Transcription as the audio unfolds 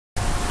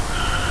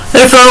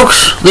Hey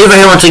folks, Levi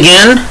here once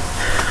again.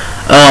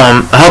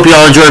 I hope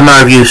y'all enjoyed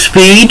my review of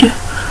Speed.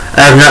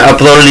 I have not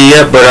uploaded it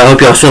yet, but I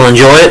hope y'all still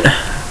enjoy it.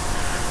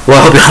 Well,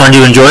 I hope y'all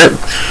do enjoy it.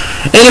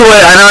 Anyway,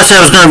 I know I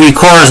said I was going to review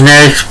Cars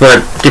next,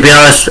 but to be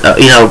honest,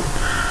 I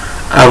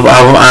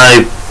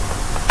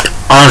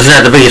honestly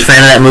not the biggest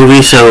fan of that movie,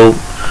 so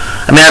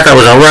I mean, I thought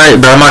it was alright,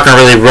 but I'm not going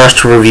to really rush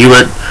to review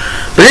it.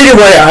 But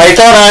anyway, I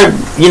thought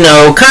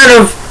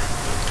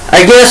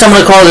I guess I'm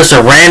going to call this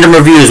a random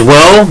review as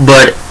well,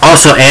 but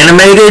also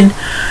animated.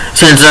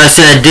 Since I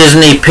said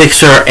Disney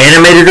Pixar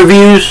animated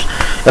reviews,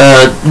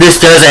 this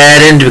does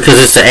add in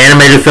because it's an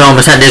animated film.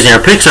 It's not Disney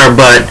or Pixar,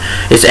 but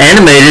it's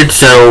animated,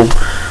 so,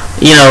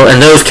 in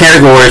those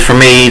categories for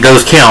me,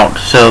 those count.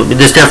 So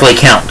this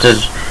definitely counts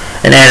as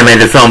an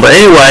animated film. But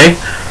anyway,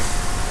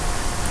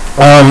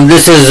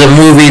 this is a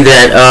movie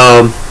that,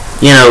 a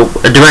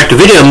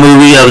direct-to-video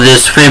movie of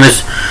this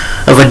famous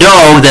of a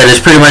dog that has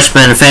pretty much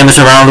been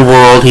famous around the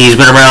world. He's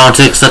been around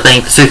since I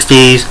think the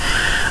 60s.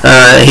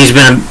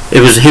 He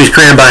was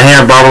created by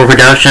Hanna-Barbera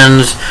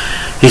Productions.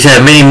 He's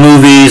had many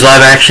movies, live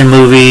action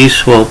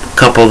movies, well, a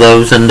couple of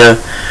those, and a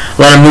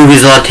lot of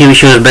movies, a lot of TV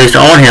shows based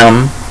on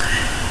him.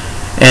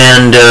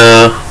 And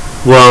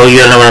well, you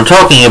gotta know what I'm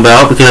talking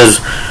about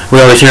because we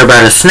always hear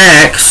about his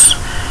snacks,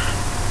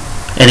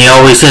 and he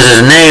always says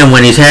his name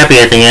when he's happy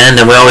at the end.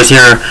 And we always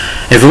hear,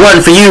 "If it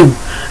wasn't for you,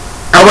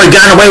 I would have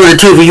gotten away with it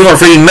too if you weren't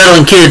for you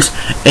meddling kids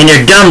and your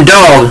dumb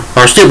dog,"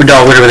 or stupid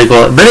dog, whatever they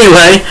call it. But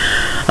anyway,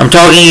 I'm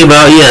talking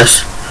about,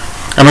 yes,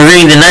 I'm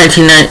reviewing the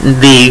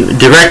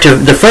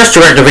first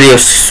direct-to-video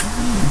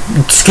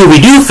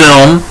Scooby-Doo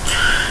film,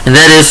 and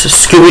that is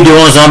Scooby-Doo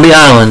on Zombie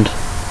Island.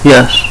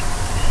 Yes.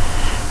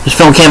 This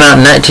film came out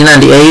in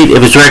 1998. It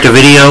was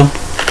direct-to-video.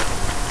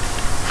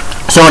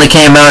 So when it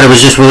came out, it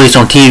was just released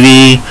on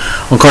TV,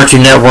 on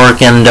Cartoon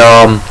Network, and,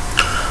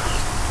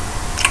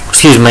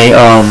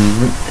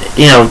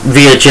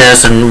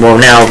 VHS, and well,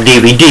 now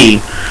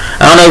DVD.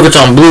 I don't know if it's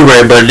on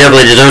Blu-ray, but it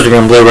definitely deserves to be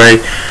on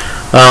Blu-ray.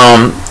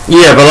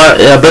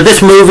 But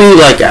this movie,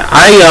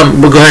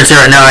 we'll go ahead and say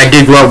right now, I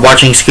did grow up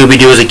watching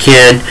Scooby-Doo as a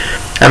kid.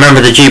 I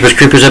remember the Jeepers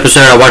Creepers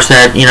episode. I watched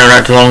that,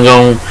 not too long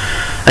ago.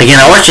 Again,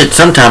 I watched it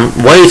some time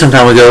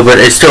ago, but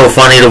it's still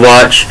funny to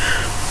watch.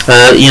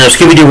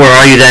 Scooby-Doo, Where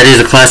Are You? That is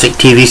a classic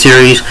TV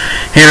series.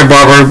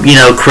 Hanna-Barbera,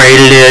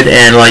 created it,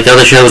 and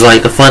other shows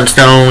like the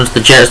Flintstones, the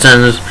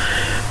Jetsons,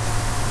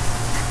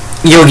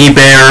 Yogi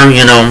Bear,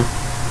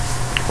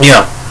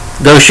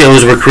 those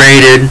shows were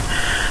created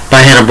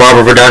by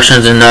Hanna-Barbera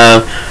Productions, and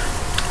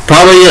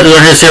probably, I'm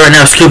going to say right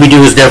now,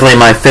 Scooby-Doo is definitely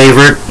my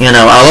favorite.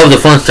 I love the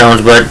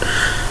Flintstones, but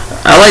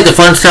I like the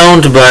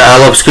Flintstones, but I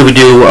love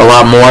Scooby-Doo a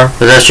lot more,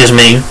 but that's just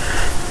me,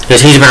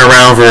 because he's been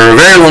around for a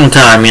very long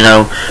time.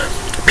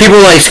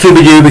 People like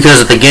Scooby-Doo because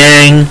of the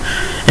gang,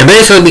 and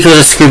basically because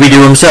of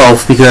Scooby-Doo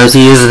himself, because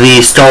he is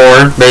the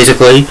star,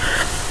 basically.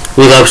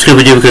 We love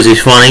Scooby-Doo because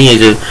he's funny.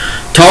 He's a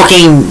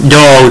talking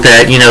dog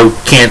that,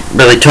 can't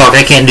really talk.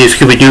 I can't do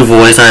Scooby-Doo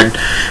voice. I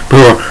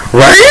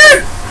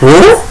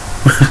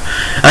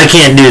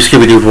can't do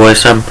Scooby-Doo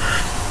voice.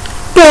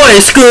 Boy,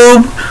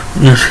 Scoob!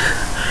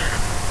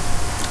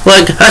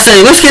 I say,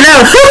 let's get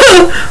out!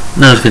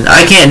 No,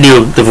 I can't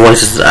do the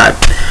voices.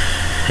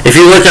 If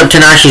you look up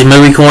Tanashi's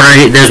Movie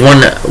Corner, there's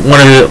one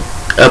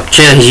of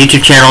his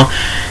YouTube channel.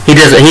 He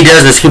does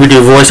the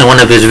Scooby-Doo voice in one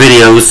of his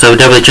videos, so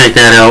definitely check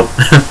that out.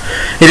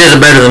 He does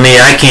it better than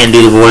me. I can't do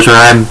the voice, or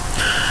I'm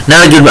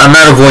not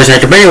a voice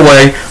actor. But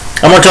anyway,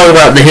 I'm gonna talk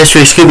about the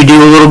history of Scooby-Doo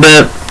a little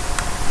bit,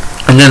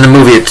 and then the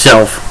movie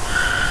itself.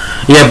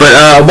 Yeah, but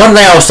one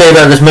thing I will say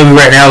about this movie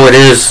right now, it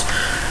is,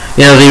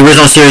 the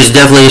original series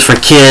definitely is for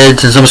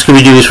kids, and some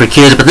Scooby-Doo is for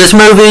kids, but this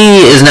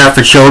movie is not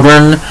for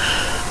children.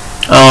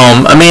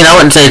 I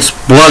wouldn't say it's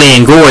bloody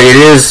and gory. It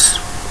is,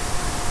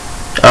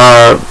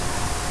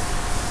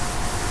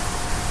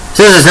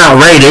 since it's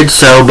not rated,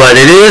 but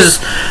it is,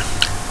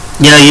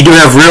 you do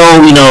have real,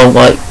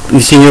 you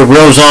see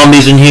real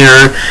zombies in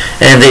here,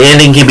 and the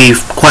ending can be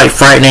quite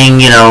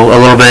frightening, a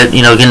little bit,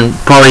 can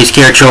probably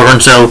scare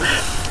children, so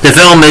the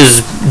film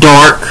is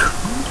dark,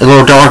 a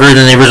little darker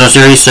than the original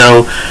series,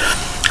 so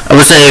I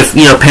would say if,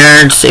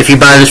 parents, if you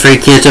buy this for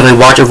your kids, definitely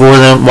watch it for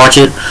them, watch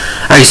it.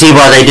 I can see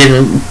why they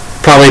didn't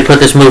probably put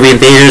this movie in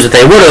theaters. If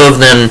they would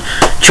have, then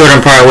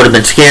children probably would have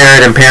been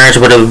scared, and parents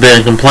would have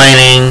been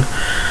complaining.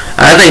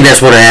 I think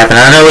that's what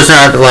happened. I know it's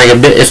not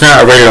it's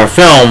not a rated R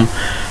film,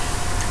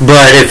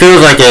 but it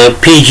feels like a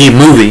PG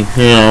movie,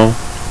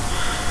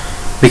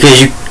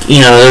 because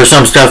there's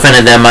some stuff in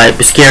it that might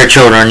scare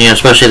children,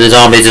 especially the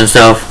zombies and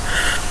stuff,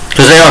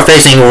 because they are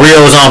facing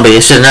real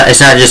zombies.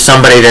 It's not just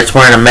somebody that's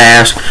wearing a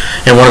mask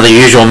and one of the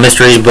usual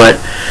mysteries. But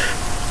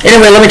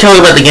anyway, let me tell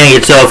you about the gang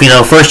itself.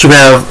 First you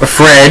have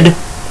Fred.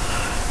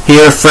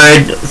 Here,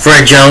 Fred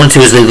Jones,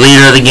 who is the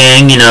leader of the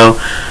gang.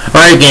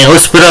 Alright, gang,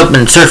 let's split up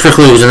and search for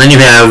clues. And then you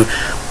have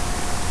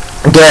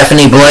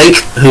Daphne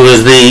Blake, who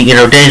is the,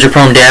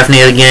 danger-prone Daphne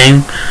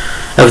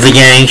of the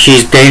gang.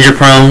 She's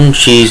danger-prone.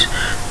 She's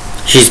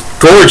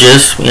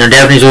gorgeous.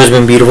 Daphne's always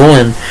been beautiful,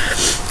 and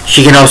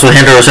she can also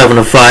handle herself in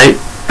a fight.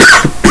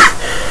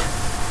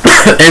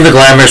 and the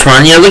glamorous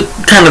one. You know,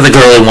 kind of the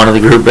girly one of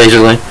the group,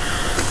 basically.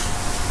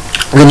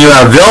 Then you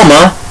have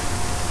Velma,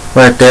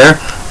 right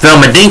there.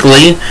 Velma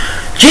Dinkley.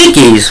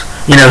 Jinkies,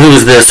 you know, who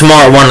was the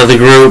smart one of the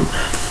group.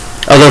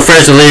 Although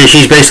Fred's the leader,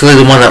 she's basically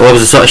the one that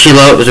loves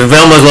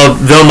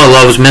Velma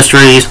loves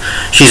mysteries.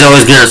 She's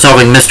always good at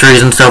solving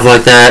mysteries and stuff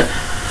like that.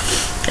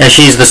 And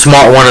she's the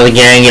smart one of the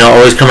gang, you know,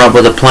 always coming up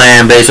with a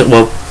plan,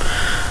 basically.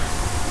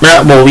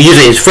 Well,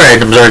 usually it's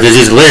Fred, I'm sorry, because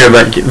he's the leader,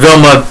 but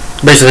Velma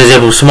basically is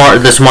able to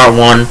the smart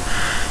one,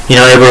 you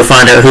know, able to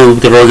find out who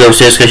the real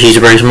ghost is, because she's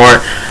very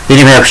smart.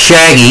 Then you have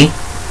Shaggy,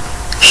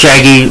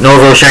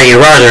 Norville Shaggy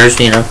Rogers,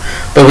 you know,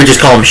 but we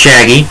just call him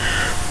Shaggy,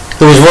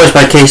 who was voiced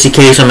by Casey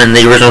Kasem in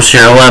the original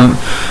show.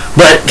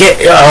 But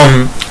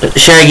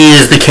Shaggy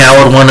is the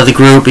coward one of the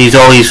group. He's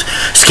always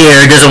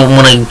scared, doesn't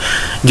want to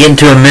get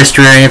into a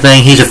mystery or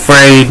anything. He's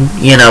afraid,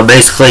 you know,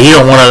 basically. He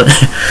don't want to...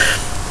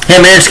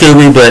 him and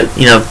Scooby, but,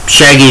 you know,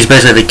 Shaggy's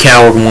basically the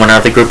coward one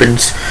out of the group. And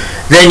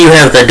then you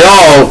have the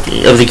dog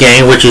of the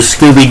gang, which is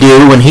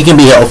Scooby-Doo, and he can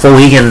be helpful.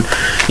 He can,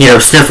 you know,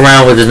 sniff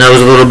around with his nose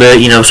a little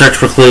bit, you know, search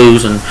for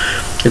clues, and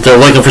if they're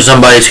looking for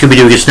somebody,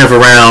 Scooby-Doo can sniff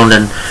around.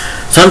 And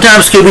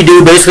sometimes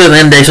Scooby-Doo, basically at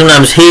the end of the day,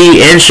 sometimes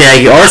he and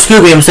Shaggy, or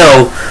Scooby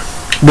himself,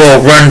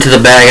 will run to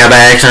the bad guy by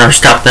accident or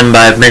stop them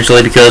by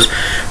eventually, because,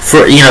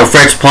 you know,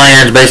 Fred's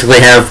plans basically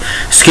have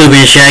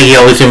Scooby and Shaggy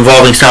always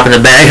involving stopping the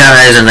bad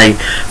guys, and they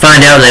find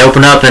out and they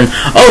open up and,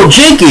 oh,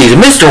 Jinkies,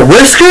 Mr.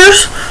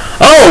 Whiskers?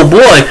 Oh,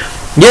 boy.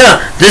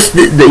 Yeah,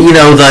 you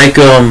know, like,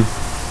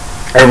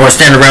 everyone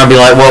standing around and be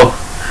like, well,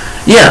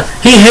 yeah,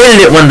 he hated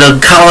it when the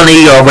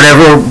colony or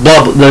whatever,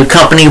 the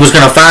company was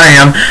going to fire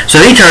him, so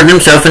he turned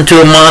himself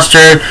into a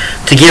monster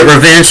to get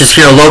revenge, to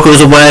scare locals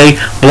away,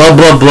 blah,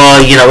 blah,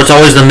 blah. You know, it's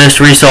always the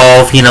mystery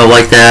solved, you know,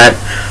 like that.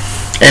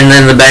 And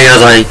then the bad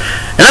guy's like,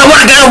 and I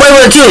would have got away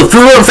with it too if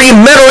it weren't for you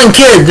meddling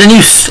kids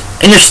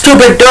and your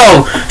stupid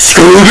dog,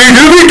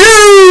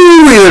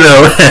 Scooby-Dooby-Doo, you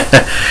know.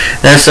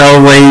 That's all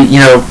the way,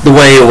 you know, the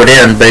way it would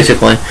end,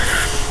 basically.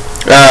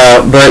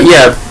 But,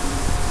 yeah.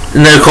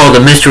 And they're called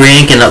the Mystery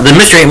Inc. And the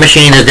Mystery Inc.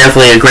 machine is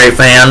definitely a great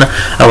fan.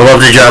 I would love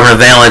to drive in a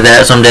van like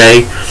that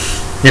someday.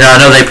 You know, I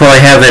know they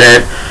probably have it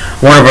at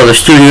Warner Brothers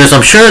Studios.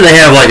 I'm sure they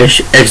have like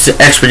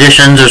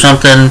expeditions or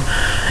something,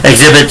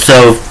 exhibits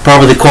of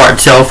probably the car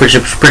itself, which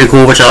is pretty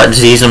cool, which I'd like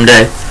to see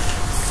someday.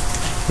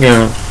 You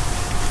know.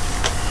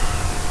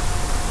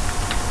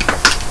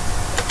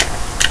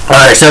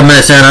 Alright, 7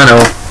 minutes in, I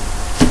know.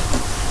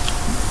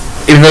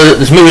 Even though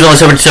this movie's only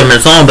 77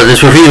 minutes long, but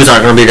this review is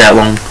not going to be that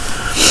long.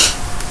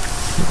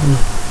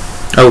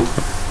 Oh.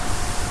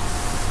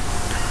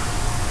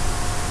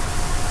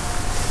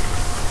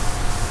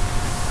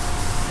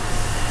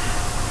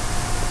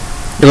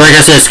 Like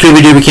I said,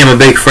 Scooby-Doo became a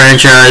big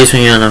franchise,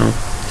 you know.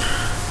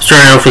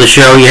 Starting out for the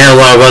show, you had a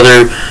lot of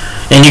other,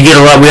 and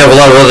we have a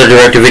lot of other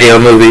direct-to-video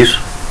movies.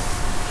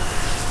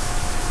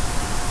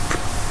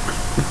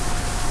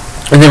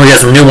 And then we got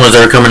some new ones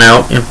that are coming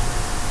out, yeah.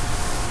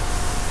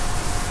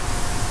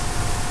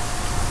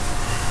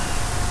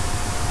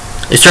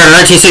 It started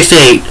in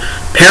 1968.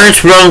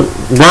 Parents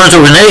runs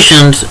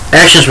organizations,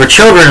 Actions for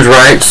Children's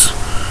Rights,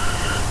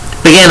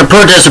 began to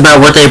protest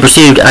about what they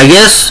perceived. I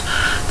guess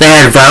they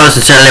had violence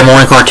in Saturday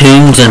morning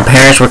cartoons and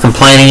parents were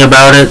complaining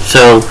about it,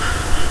 so,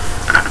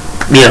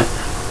 yeah.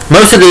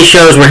 Most of these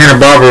shows were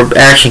Hanna-Barbera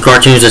action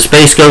cartoons, the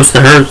Space Ghost,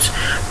 the Hertz,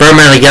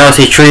 Birdman and the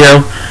Galaxy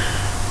Trio,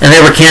 and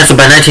they were canceled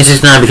by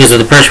 1969 because of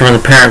the pressure from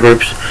the parent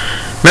groups.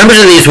 Members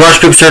of these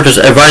watch groups served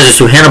as advisors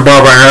to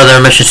Hanna-Barbera and other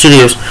animation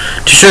studios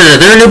to ensure that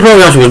their new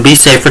programs would be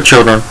safe for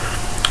children.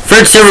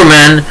 Fred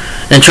Silverman,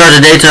 in charge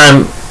of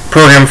daytime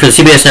programming for the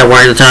CBS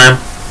network at the time,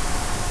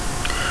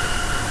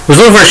 was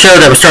looking for a show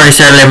that was starting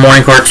Saturday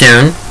morning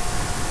cartoon.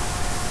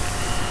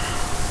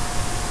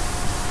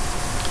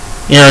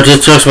 You know, it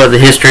just talks about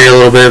the history a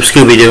little bit of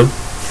Scooby-Doo.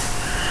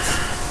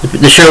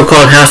 The show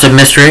called House of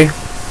Mystery.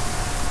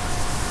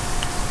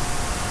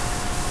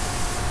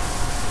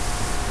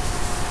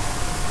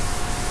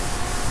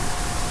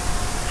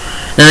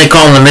 Then they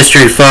call them the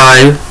Mystery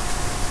Five.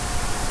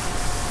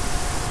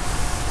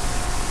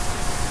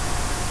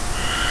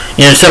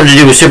 You know, something to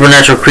do with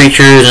supernatural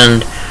creatures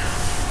and,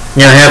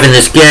 you know, having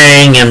this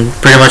gang and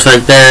pretty much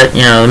like that.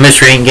 You know, the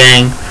Mystery Inc.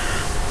 gang.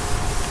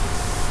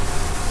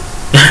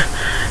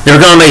 They were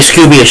going to make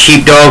Scooby a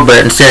sheepdog,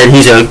 but instead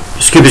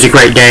Scooby's a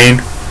Great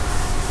Dane.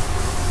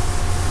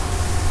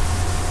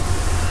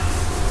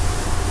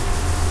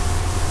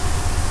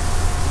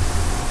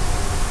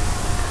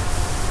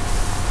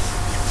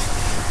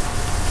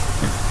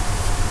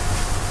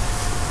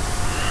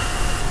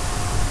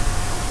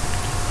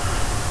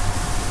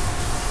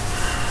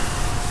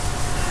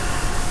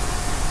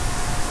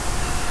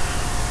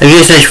 I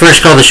guess they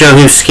first called the show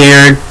Who's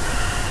Scared?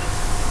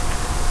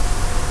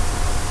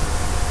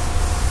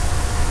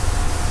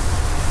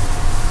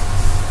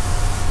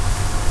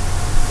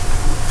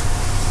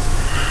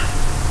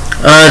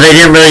 They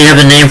didn't really have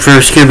a name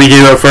for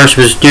Scooby-Doo at first.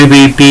 It was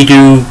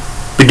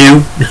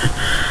Dooby-Doo-Ba-Doo.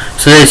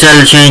 So they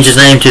decided to change his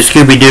name to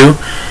Scooby-Doo.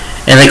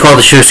 And they called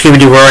the show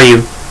Scooby-Doo, Where Are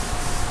You?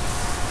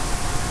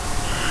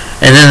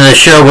 And then the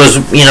show was,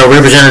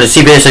 represented the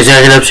CBS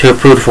executives who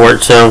approved for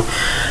it. So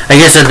I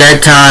guess at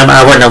that time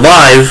I wasn't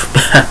alive,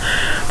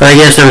 but I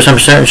guess there were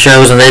some certain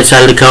shows, and they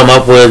decided to come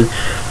up with,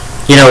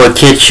 a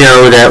kid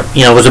show that,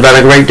 was about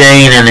a Great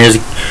Dane and his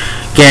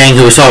gang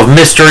who solved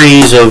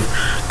mysteries of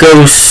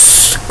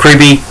ghosts,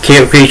 creepy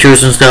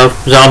creatures and stuff,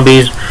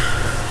 zombies.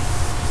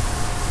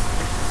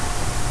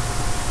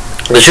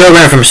 The show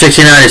ran from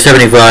 69 to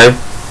 75.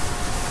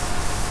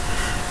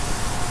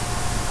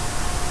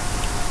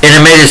 And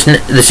it made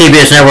the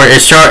CBS network,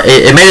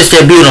 it made its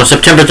debut on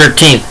September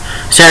 13th,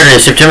 Saturday,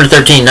 September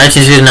 13th,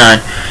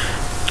 1969.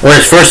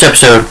 With its first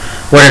episode,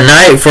 What a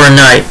Night for a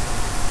Night.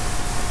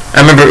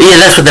 I remember,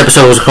 that's what the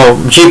episode was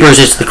called. Jeepers,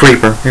 It's the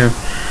Creeper. Yeah.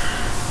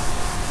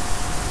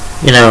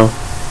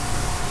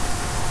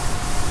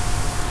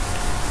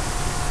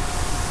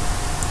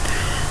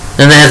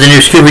 Then they had the new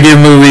Scooby-Doo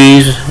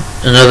movies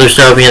and other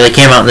stuff. They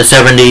came out in the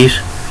 70s.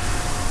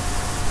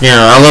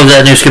 I love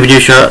that new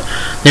Scooby-Doo show,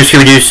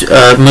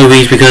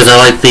 movies, because I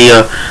like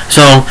the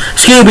song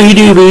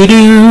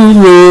Scooby-Dooby-Doo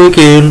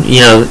looking.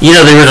 The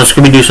original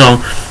Scooby-Doo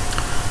song.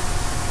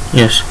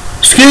 Yes,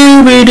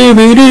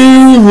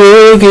 Scooby-Dooby-Doo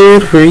looking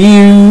for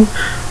you.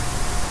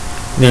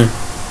 Yeah,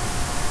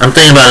 I'm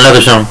thinking about another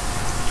song.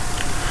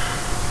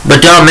 But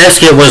Don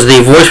Mescott was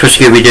the voice for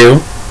Scooby-Doo.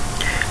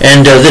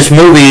 And this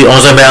movie on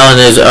Zombie Island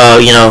is,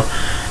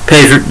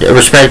 pays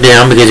respect to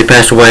him because he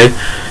passed away.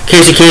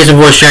 Casey Kasem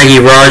voiced Shaggy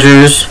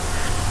Rogers.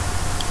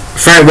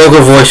 Frank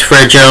Vogel voiced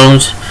Fred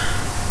Jones.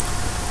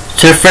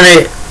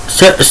 Stefina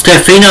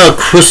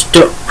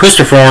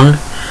Christophorn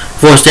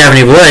voiced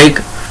Daphne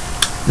Blake.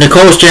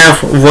 Nicole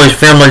Staff voiced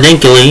Velma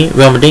Dinkley.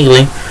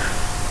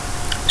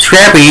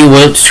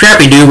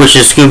 Scrappy Doo, which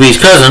is Scooby's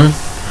cousin,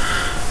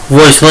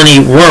 voiced Lenny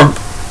Wurmp,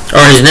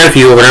 or his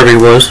nephew, or whatever he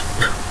was.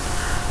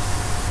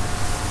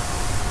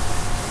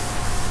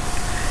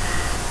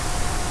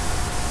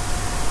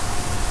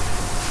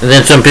 And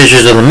then some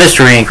pictures of the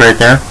Mystery Inc. right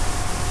there.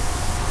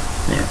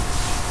 Yeah.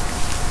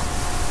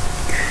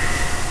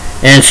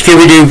 And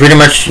Scooby-Doo pretty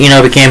much,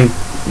 became,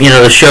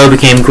 the show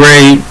became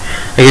great.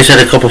 I guess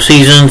had a couple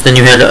seasons. Then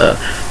you had the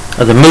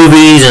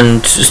movies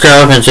and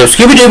stuff. And so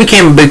Scooby-Doo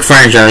became a big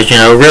franchise,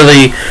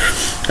 really,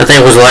 I think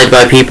it was liked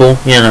by people,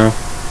 they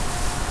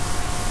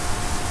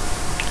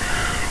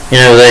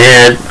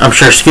had, I'm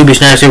sure, Scooby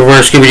snacks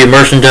everywhere, Scooby-Doo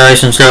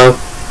merchandise and stuff.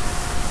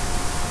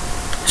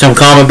 Some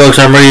comic books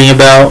I'm reading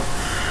about.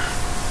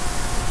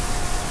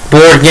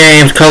 Board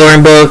games,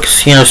 coloring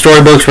books,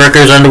 storybooks,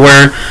 records,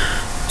 underwear,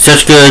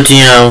 such goods,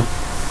 Yeah.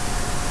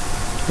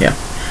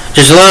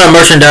 Just a lot of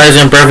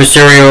merchandising, breakfast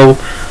cereal,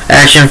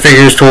 action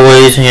figures,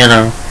 toys,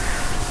 And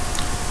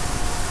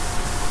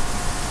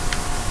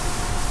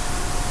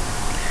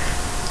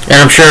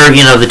I'm sure,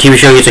 the TV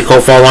show gets a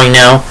cult following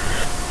now.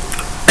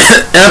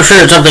 And I'm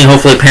sure it's something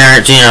hopefully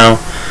parents,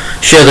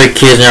 show their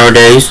kids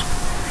nowadays.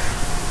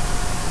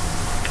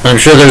 I'm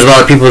sure there's a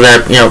lot of people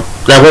that,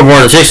 that were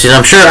born in the 60s.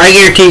 I'm sure, I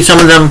guarantee some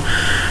of them,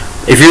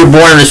 if you were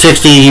born in the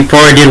 60s, you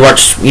probably did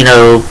watch,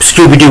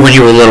 Scooby-Doo when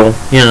you were little,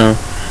 and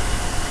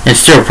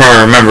still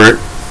probably remember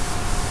it.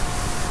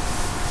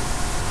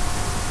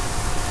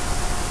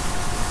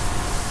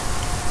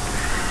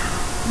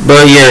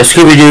 But yeah,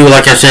 Scooby-Doo,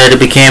 like I said,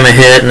 it became a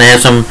hit, and they had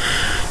some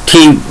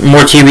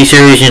more TV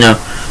series, I'm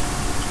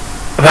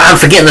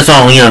forgetting the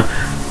song,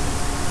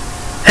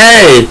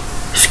 Hey,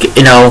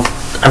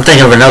 I'm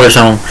thinking of another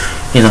song,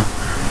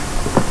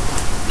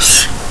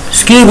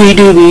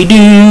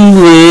 Scooby-Dooby-Doo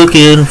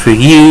looking for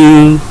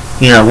you.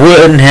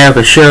 Wouldn't have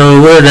a show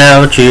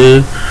without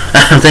you.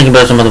 I'm thinking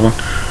about some other one.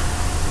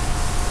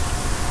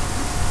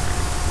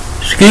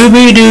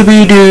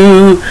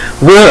 Scooby-Dooby-Doo,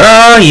 where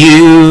are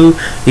you?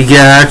 You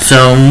got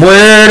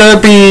somewhere to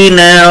be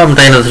now. I'm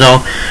thinking of the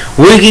song.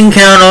 We can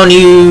count on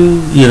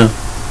you.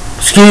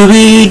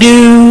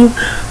 Scooby-Doo,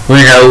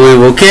 we know we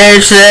will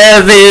catch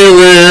that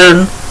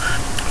villain.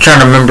 I'm trying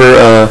to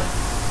remember,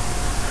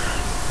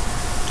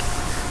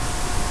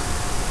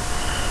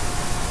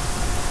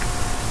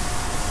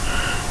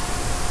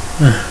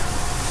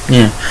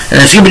 yeah. And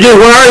then Scooby-Doo,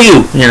 where are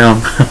you?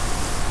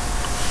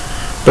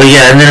 But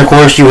yeah, and then of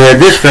course you had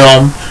this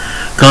film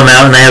come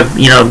out, and they have,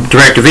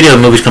 direct-to-video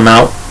movies come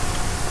out.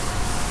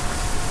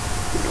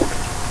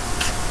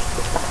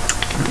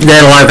 They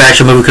had a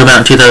live-action movie come out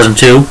in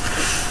 2002.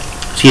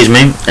 Excuse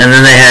me. And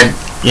then they had,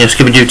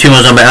 Scooby-Doo 2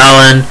 on Zombie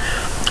Island,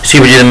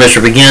 Scooby-Doo The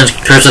Mystery Begins,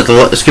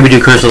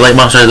 Scooby-Doo Curse of the Lake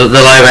Monster, the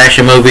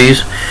live-action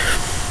movies.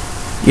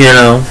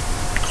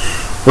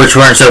 Which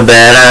weren't so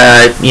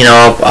bad.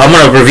 I'm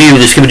going to review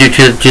the Scooby-Doo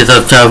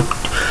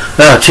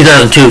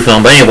 2002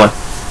 film, but anyway.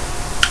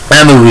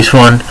 That movie's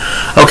fun.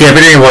 Okay,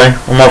 but anyway,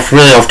 I'm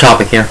really off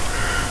topic here.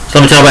 So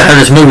let me talk about how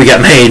this movie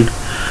got made.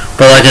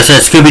 But like I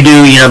said,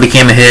 Scooby-Doo,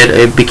 became a hit.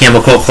 It became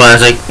a cult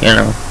classic,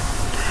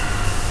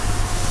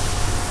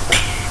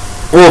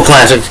 World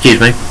classic,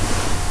 excuse me.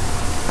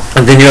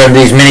 And then you have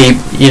these many,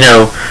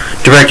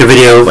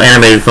 direct-to-video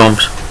animated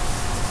films.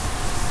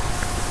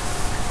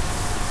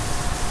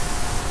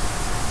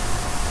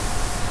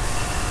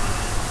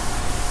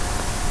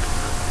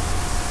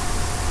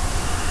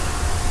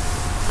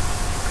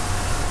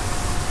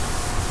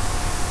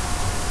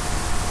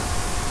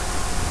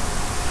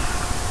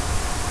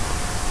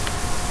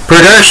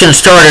 production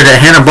started at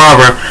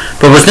Hanna-Barbera,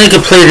 but was then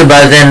completed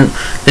by the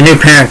new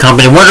parent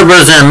company, Warner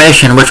Bros.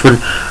 Animation, which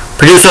would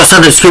produce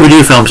authentic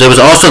Scooby-Doo films. It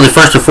was also the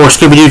first of 4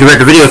 Scooby-Doo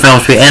direct-to-video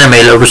films to be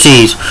animated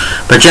overseas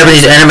by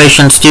Japanese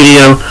animation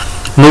studio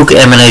Mook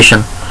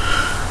Animation.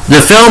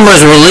 The film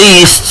was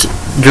released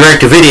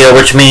direct-to-video,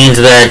 which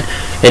means that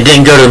it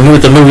didn't go to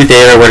the movie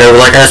theater or whatever.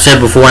 Like I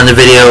said before in the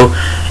video,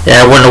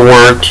 it wouldn't have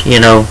worked,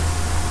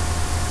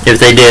 if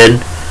they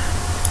did.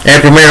 It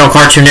premiered on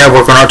Cartoon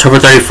Network on October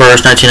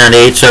 31st,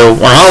 1998, so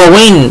on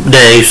Halloween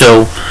Day,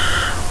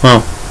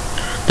 well.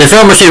 The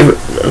film received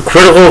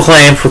critical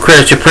acclaim for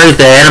critics who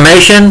praised the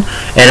animation.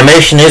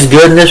 Animation is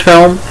good in this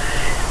film.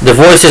 The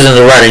voices and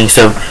the writing.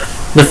 So,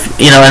 I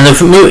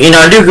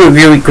do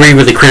agree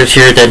with the critics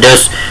here that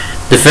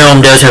the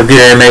film does have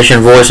good animation,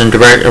 voice, and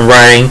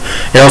writing.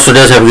 It also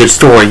does have a good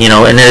story,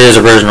 and it is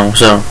original.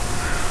 So,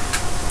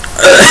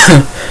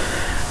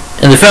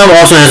 and the film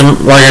also has,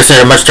 like I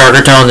said, a much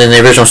darker tone than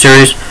the original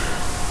series.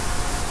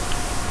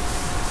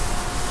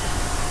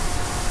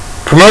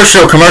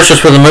 Promotional commercials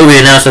for the movie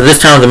announced that this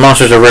time the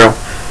monsters are real.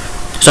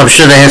 So I'm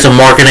sure they had some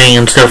marketing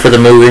and stuff for the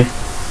movie.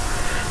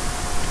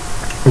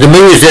 The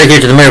movie is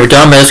dedicated to the memory of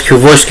Don Mesk, who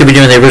voiced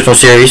Scooby-Doo in the original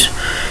series.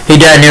 He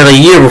died nearly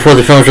a year before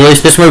the film's release.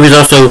 This movie is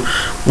also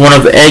one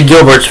of Ed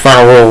Gilbert's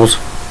final roles.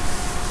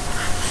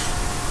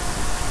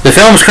 The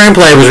film's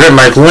screenplay was written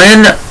by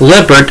Glenn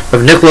Lippert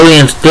of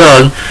Nickelodeon's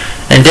Doug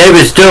and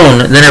David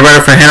Stone, then a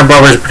writer for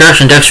Hanna-Barbera's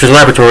production Dexter's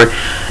Laboratory.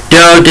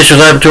 Doug, Dexter's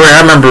Laboratory,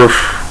 I remember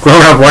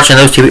growing up watching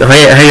those TV.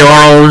 Hey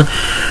Arnold.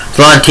 There's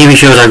a lot of TV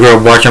shows I grew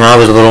up watching when I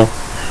was little.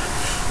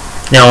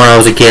 When I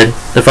was a kid.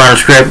 The final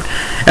script.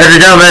 After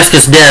Don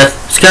Mesk's death,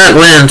 Scott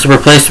Lenz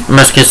replaced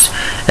Meskis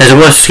as it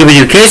was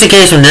Scooby-Doo. Casey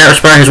Kasem did not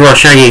respond as well as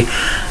Shaggy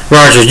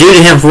Rogers due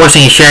to him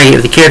voicing Shaggy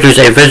if the character is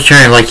a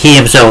vegetarian like he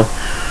himself.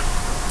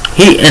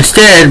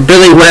 Instead,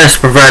 Billy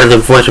West provided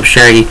the voice of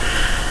Shaggy.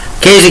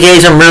 Casey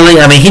Kasem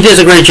he does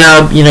a great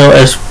job,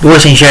 as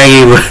voicing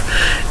Shaggy.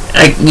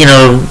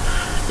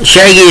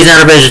 Shaggy is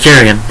not a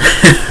vegetarian.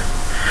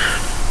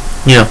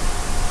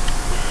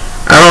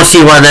 I don't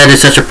see why that is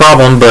such a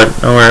problem, but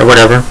alright,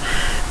 whatever.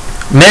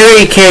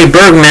 Mary Kay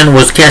Bergman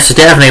was cast as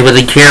Daphne, with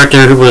the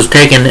character who was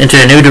taken into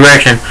a new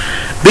direction.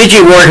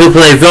 B.G. Ward, who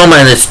played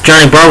Velma in this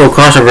Johnny Bravo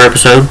crossover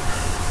episode,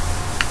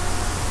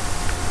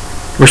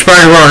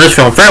 responded well in this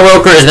film. Frank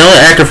Welker is the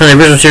only actor from the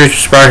original series to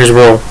respond his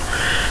role.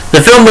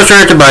 The film was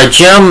directed by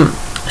Jim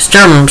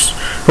Sturms,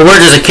 who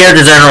worked as a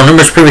character designer on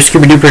numerous previous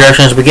Scooby-Doo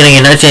productions,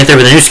 beginning in 1983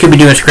 with the new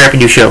Scooby-Doo and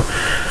Scrappy-Doo show.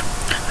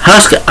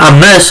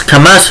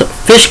 Kamas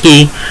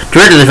Fishke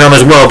directed the film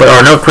as well, but are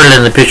not credited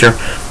in the picture.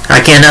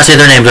 I cannot say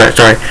their names right,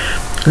 sorry.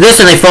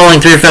 This and the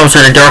following 3 films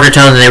had a darker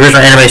tone than the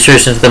original animated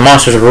series since the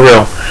monsters were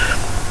real.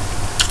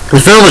 The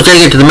film was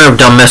dedicated to the memory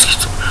of Don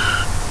Mesk.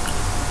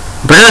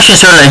 Production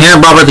started at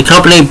Hanna-Barbera. The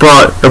company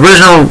brought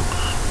original...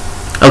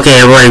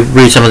 Okay, I've already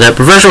read some of that.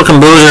 Professional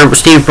composer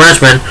Steve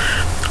Brinsman,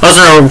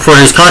 also known for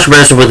his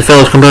contributions with the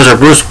fellow composer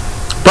Bruce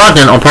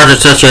Bogdan on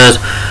projects such as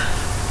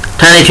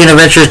Tiny Toon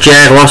Adventures,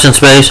 Jag, Lost in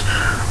Space,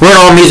 wrote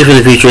all music for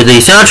the feature.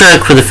 The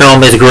soundtrack for the film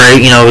is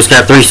great. It's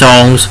got 3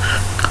 songs.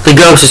 The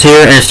Ghost is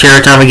Here and It's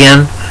Terror Time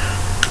Again.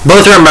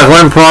 Both written by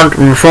Glenn Pront,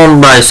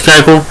 performed by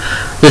Skykel.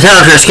 The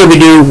soundtrack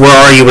Scooby-Doo, Where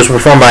Are You, was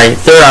performed by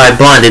Third Eye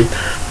Blinded.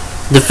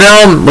 The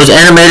film was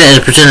animated and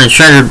is presented in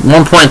standard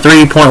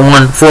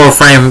 1.3.14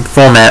 frame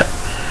format.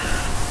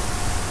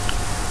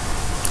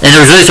 And it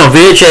was released on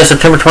VHS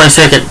September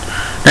 22nd,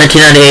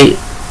 1998.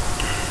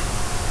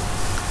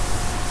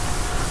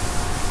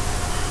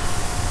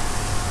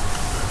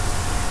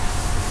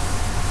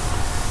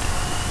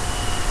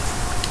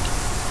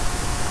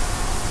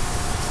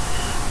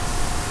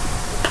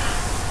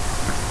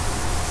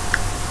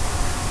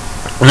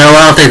 No,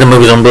 I don't think the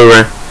movie's on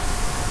Blu-ray.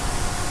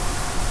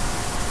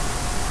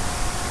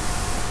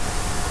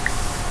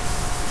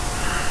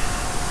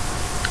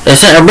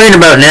 I'm reading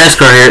about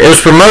NASCAR here. It was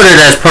promoted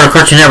as part of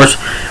Cartoon Network's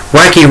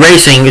Wacky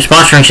Racing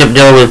sponsorship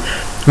deal with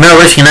Mel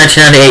Racing in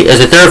 1998 as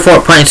a third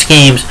point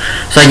schemes.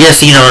 So I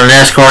guess,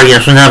 NASCAR,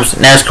 sometimes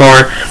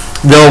NASCAR,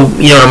 they'll,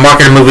 to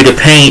market a movie to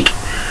paint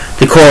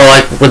the car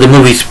like with the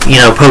movie's,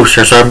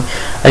 poster. So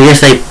I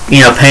guess they,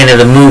 painted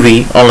the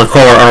movie on the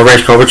car, on a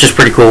race car, which is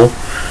pretty cool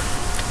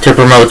to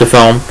promote the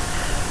film.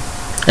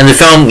 And the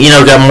film,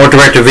 got more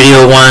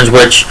direct-to-video ones,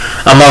 which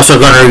I'm also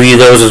going to review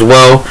those as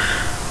well.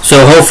 So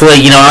hopefully,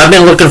 I've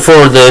been looking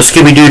for the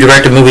Scooby-Doo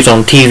directed movies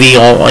on TV,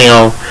 on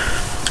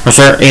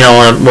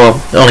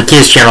the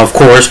kids channel, of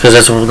course, because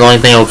that's the only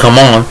thing that'll come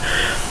on.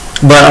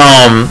 But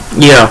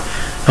yeah,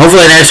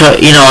 hopefully next,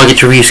 I'll get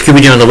to review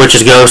Scooby-Doo and the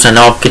Witch's Ghost, and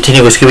I'll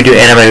continue with Scooby-Doo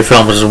animated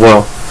films as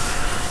well.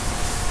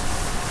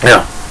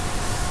 Yeah.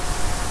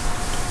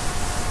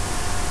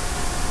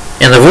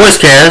 In the voice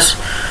cast,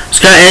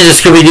 Scott Innes as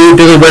Scooby-Doo,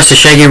 Billy West as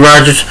Shaggy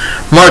Rogers,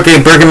 Mark J.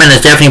 Bergman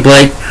as Daphne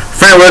Blake,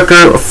 Frank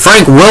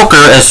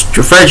Welker as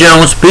Fred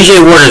Jones,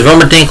 B.J. Ward as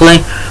Velma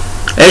Dinkley,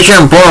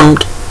 Adrian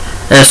Bormt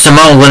as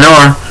Simone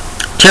Lenore,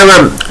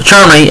 Tara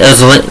Charney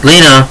as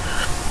Lena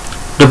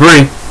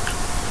Debris,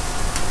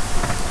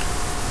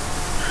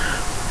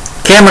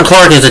 Cameron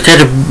Clark as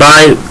Detective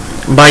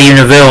Bayou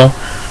Neville,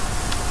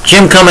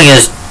 Jim Cumming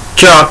as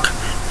Chuck,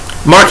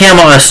 Mark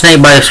Hamill as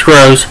Snake by the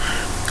Scruggs,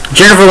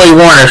 Jennifer Lee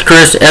Warren as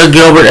Chris, Ed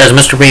Gilbert as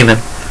Mr. Beeman.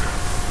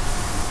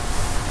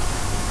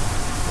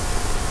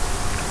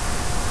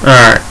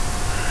 Alright.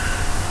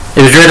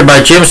 It was directed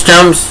by Jim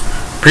Stumps,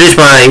 produced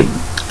by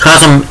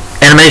Cosm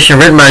Animation,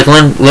 written by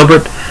Glenn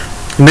Lubert,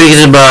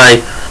 music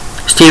by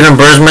Stephen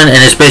Brisman, and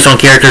is based on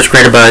characters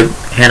created by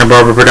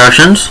Hanna-Barbera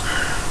Productions.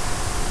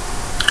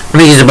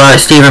 Music by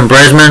Stephen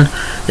Brisman.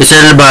 It's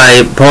edited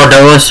by Paul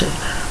Douglas.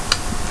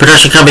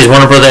 Production company is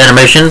Warner Brother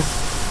Animation.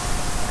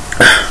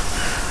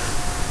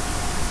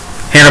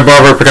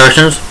 Hanna-Barbera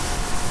Productions.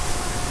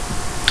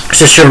 It's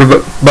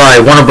distributed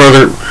by Warner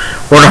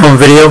Home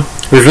Video.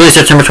 It was released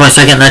September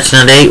 22nd,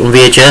 1998 on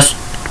VHS.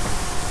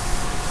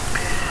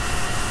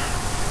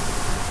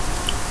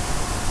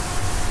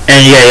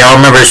 And yeah, y'all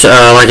remember,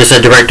 like I said,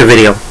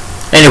 direct-to-video.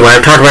 Anyway,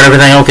 I've talked about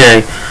everything.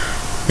 Okay.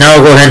 Now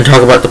I'll go ahead and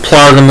talk about the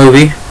plot of the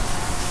movie.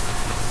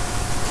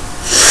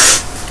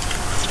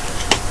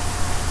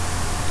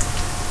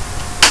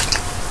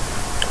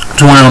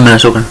 21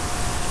 minutes, okay.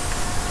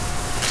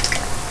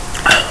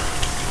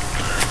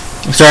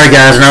 Sorry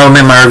guys, I know I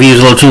made my reviews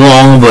a little too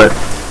long, but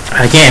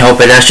I can't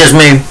help it. That's just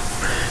me.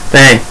 But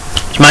hey,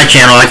 it's my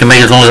channel. I can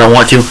make it as long as I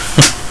want to.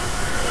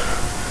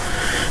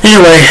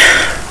 Anyway,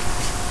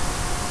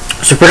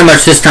 so pretty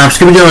much this time,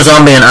 Scooby-Doo on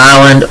Zombie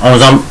Island.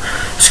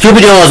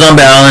 Scooby-Doo on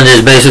Zombie Island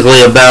is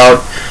basically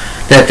about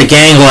that the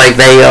gang, like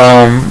they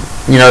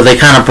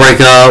kind of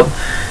break up.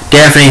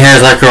 Daphne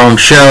has like her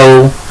own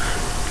show,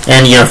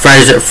 and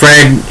Fred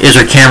is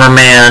her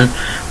cameraman.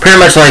 Pretty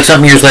much like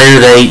some years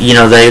later,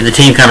 the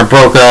team kind of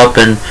broke up,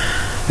 and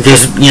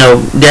because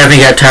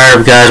Daphne got tired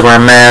of guys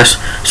wearing masks,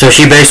 so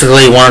she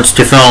basically wants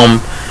to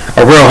film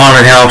a real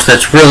haunted house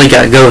that's really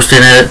got ghosts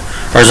in it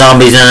or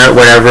zombies in it,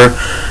 whatever,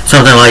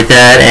 something like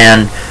that.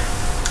 And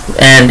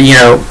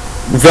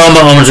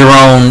Velma owns her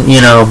own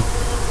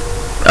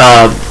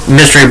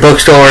mystery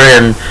bookstore,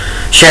 and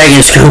Shaggy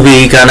and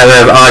Scooby kind of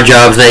have odd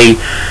jobs. They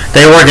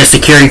work as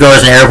security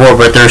guards in the airport,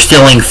 but they're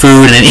stealing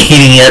food and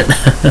eating it.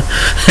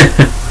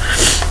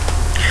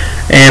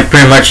 And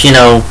pretty much,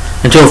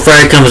 until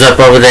Fred comes up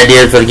with the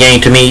idea for the gang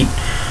to meet,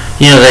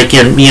 they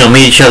can,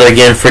 meet each other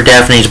again for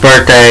Daphne's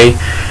birthday,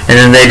 and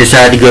then they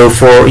decide to go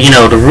for,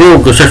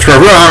 go search for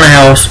a real haunted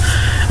house.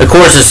 Of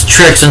course, it's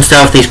tricks and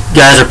stuff. These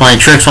guys are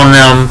playing tricks on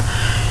them,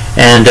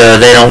 and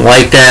they don't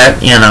like that,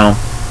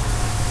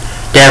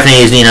 Daphne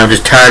is,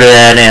 just tired of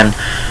that, and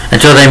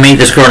until they meet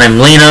this girl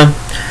named Lena,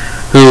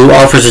 who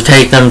offers to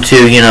take them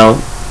to,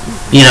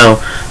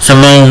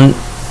 Simone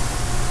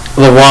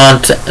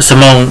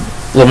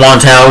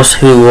Lamwan's house,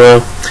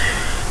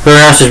 her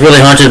house is really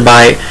haunted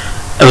by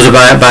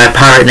a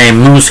pirate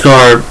named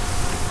Moonscar,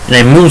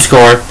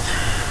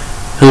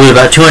 who was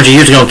about 200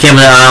 years ago came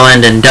to the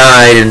island and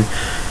died, and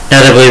now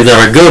they believe there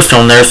are ghosts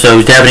on there,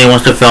 so Daphne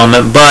wants to film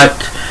it,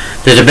 but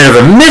there's a bit of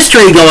a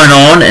mystery going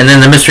on, and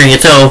then the mystery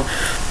itself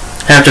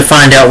have to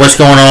find out what's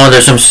going on.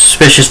 There's some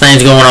suspicious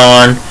things going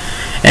on,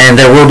 and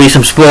there will be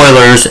some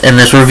spoilers in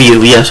this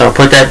review. Yes, I'll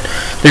put that.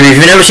 If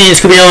you've never seen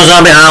Scooby-Doo on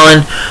Zombie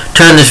Island,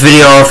 turn this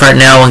video off right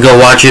now and go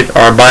watch it,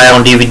 or buy it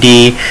on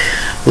DVD.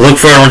 Look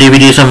for it on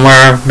DVD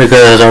somewhere,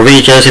 because or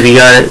VHS if you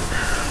got it.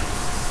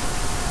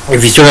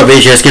 If you still got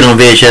VHS, get it on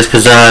VHS,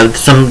 because there are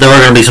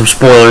going to be some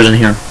spoilers in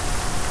here.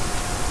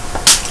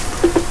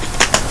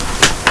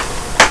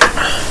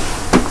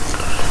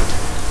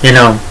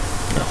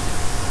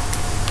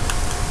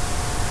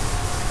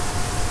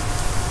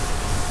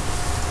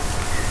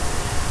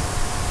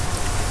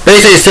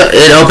 Basically,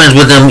 it opens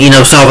with them,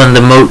 solving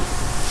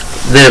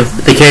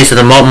the case of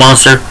the moat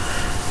monster,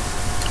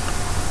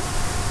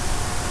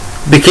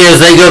 because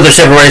they go their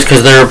separate ways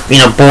because they're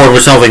bored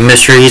with solving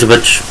mysteries.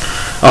 Which,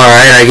 all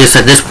right, I guess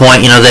at this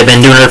point, they've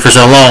been doing it for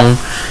so long.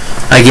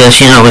 I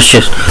guess it's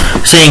just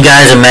seeing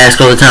guys in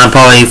masks all the time.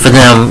 Probably for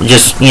them,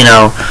 just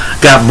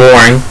got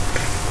boring.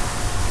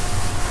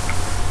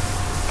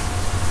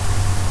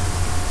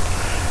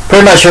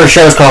 Pretty much, her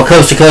show is called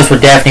Coast to Coast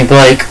with Daphne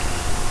Blake.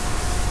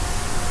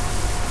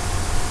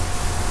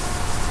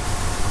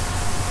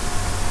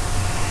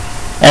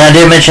 And I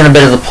did mention a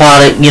bit of the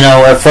plot, at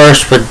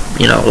first, with,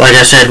 like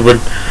I said, with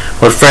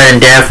what Fred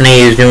and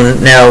Daphne is doing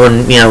now,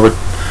 and,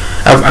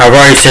 I've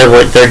already said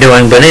what they're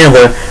doing, but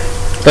anyway,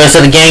 like I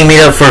said, the gang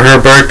meet up for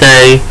her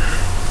birthday.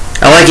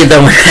 I like it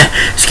though when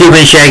Scooby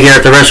and Shaggy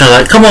are at the restaurant,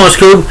 like, come on,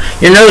 Scoob,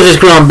 your nose is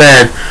growing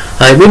bad.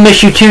 Like, we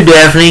miss you too,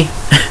 Daphne.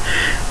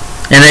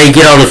 And they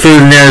get all the food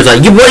in there. It's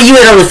like, what, you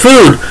ate all the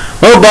food?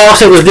 Oh,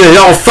 boss, it was good.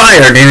 Y'all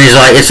fired. And he's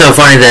like, it's so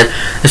funny that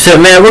they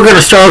said, man, we're going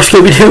to starve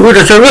Scooby-Doo. We're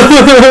going to starve.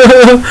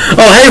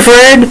 Oh, hey,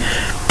 Fred.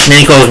 And then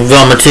he calls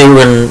Velma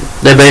too, and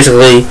they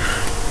basically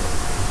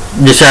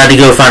decide to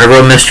go find a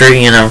real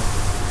mystery, And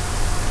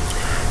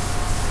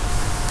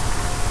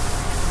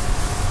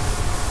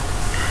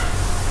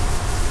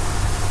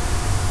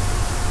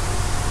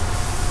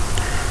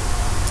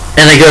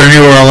they go to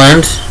New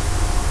Orleans.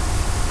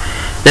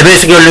 They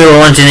basically go to New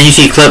Orleans, and then you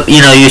see clip,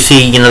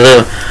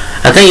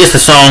 I think it's the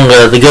song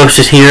 "The Ghost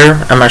Is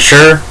Here." I'm not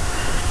sure.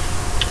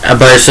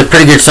 but it's a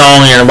pretty good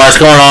song. You know, what's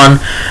going on?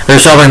 They're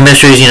solving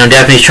mysteries. You know,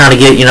 Daphne's trying to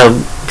get, you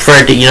know,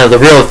 Fred to, you know, the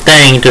real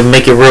thing to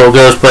make it real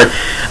ghost, but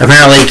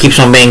apparently he keeps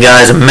on being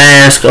guys a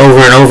mask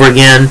over and over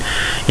again.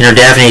 You know,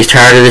 Daphne's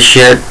tired of this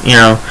shit. You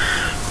know,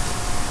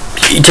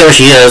 you tell her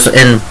she is,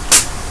 and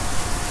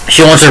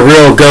she wants a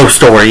real ghost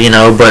story. You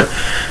know, but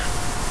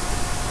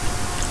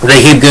they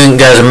keep giving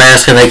guys a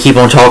mask, and they keep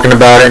on talking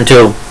about it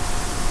until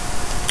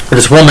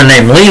this woman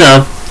named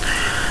Lena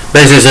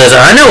basically says,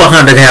 "I know a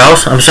haunted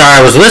house. I'm sorry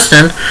I was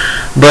listening,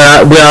 but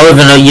I live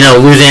in a, you know,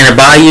 Louisiana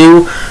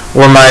Bayou,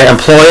 where my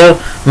employer,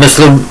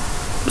 Miss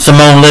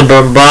Simone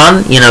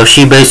LeBron, you know,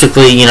 she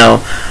basically, you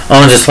know,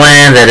 owns this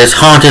land that is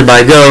haunted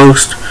by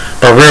ghosts,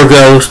 by real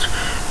ghosts."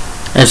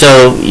 And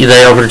so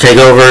they offer to take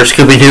over.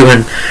 Scooby-Doo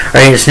and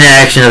are eating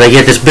snacks. You know, they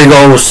get this big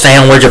old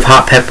sandwich of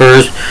hot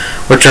peppers,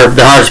 which are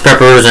the hottest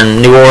peppers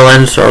in New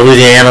Orleans or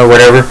Louisiana or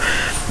whatever.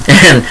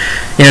 And,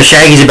 you know,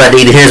 Shaggy's about to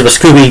eat his, but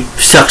Scooby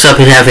sucks up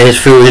half of his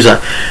food. He's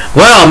like,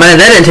 "Wow, man,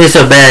 that didn't taste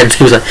so bad." And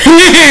Scooby's like,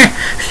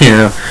 you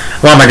know,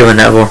 what am I doing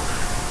that for?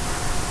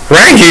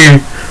 Reggie,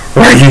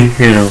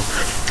 you know.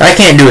 I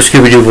can't do a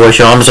Scooby-Doo voice,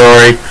 y'all. I'm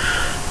sorry.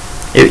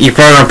 You're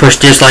probably going to push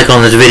dislike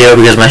on this video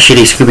because of my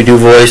shitty Scooby-Doo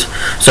voice.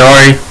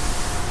 Sorry.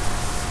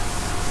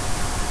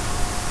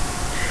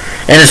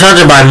 And it's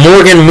haunted by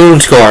Morgan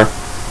Moonscar.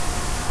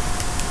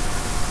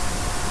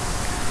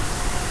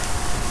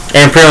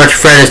 And pretty much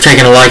Fred has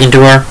taken a liking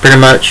to her, pretty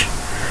much.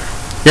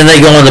 Then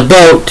they go on the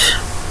boat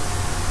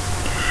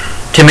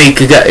to meet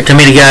a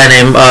guy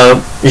named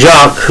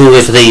Jacques, who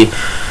is the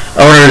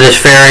owner of this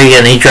ferry,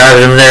 and he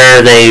drives them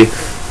there.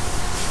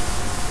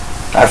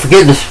 I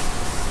forget this.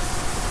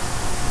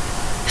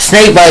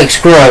 Snake-bite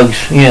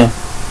Scruggs, yeah.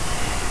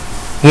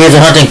 He has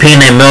a hunting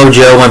pin named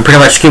Mojo, and pretty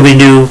much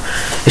Scooby-Doo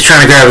is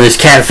trying to grab this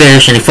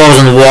catfish, and he falls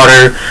in the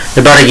water.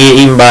 They're about to get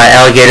eaten by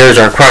alligators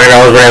or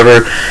crocodiles or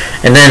whatever.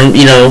 And then,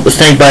 you know, the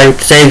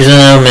snakebite saves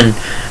him and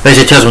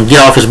basically tells him to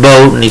get off his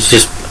boat, and he's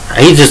just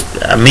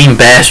a mean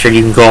bastard,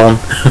 you can call him.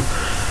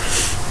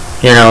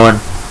 You know, and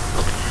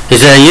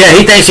he said, yeah,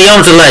 he thinks he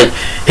owns the lake.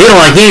 He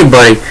don't like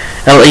anybody.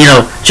 You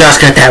know,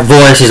 Josh got that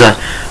voice. He's like,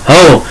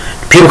 "Oh,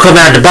 people come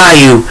out to buy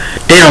you.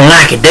 They don't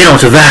like it. They don't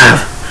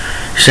survive."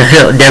 So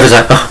Dev is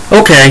like, "Oh,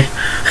 okay."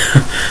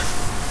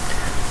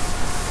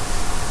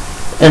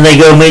 And they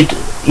go meet,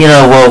 you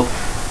know,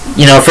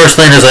 first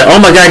Linda's like, "Oh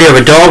my God, you have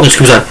a dog?" And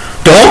Scooby's like,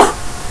 "Dog?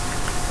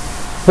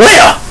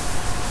 Where?"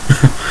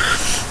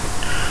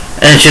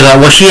 And she's like,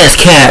 "Well, she has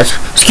cats.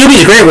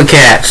 Scooby's great with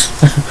cats."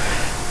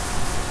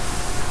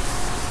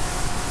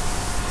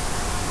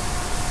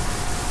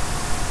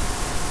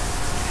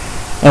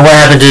 And what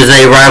happens is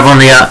they arrive on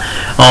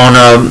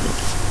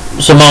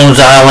Simone's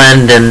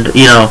island, and,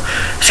 you know,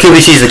 Scooby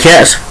sees the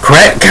cats.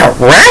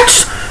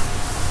 Rats?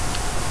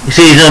 He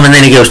sees them, and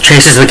then he goes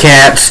chases the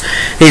cats.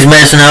 He's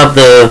messing up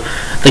the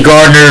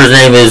gardener's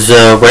name is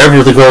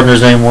whatever the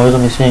gardener's name was.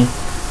 Let me see.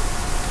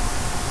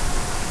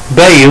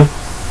 Bayou.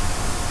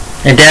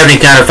 And Daphne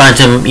kind of finds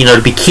him, you know,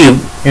 to be cute,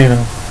 you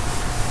know.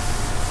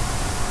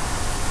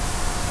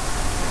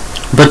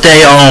 But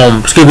they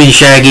Scooby and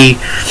Shaggy.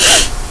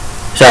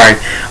 Sorry.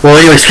 Well,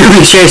 anyway,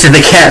 Scooby's chasing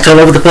the cats all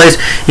over the place.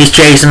 He's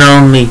chasing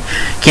them. He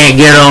can't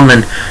get them,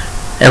 and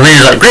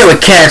Lena's like, "Great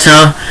with cats,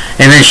 huh?"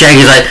 And then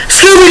Shaggy's like,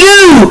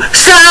 "Scooby-Doo,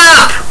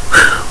 stop!"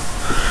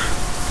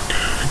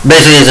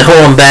 Basically, he's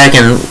holding back,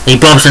 and he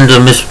bumps into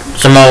Miss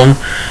Simone.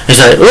 He's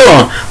like,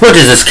 "Oh, what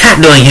is this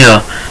cat doing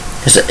here?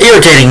 It's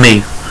irritating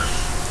me."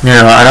 You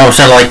know, I know it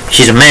sounds like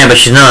she's a man, but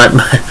she's not.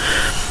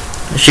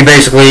 She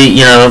basically,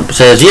 you know,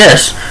 says,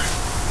 "Yes,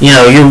 you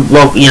know,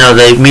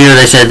 they meet her.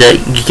 They said that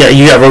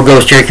you got real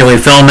ghost here. Can we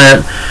film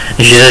it?"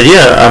 And she said,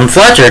 "Yeah, I'm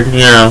flattered."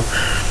 You know,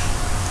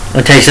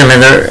 and takes them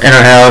in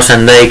her house,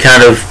 and they kind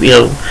of, you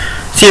know,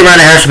 see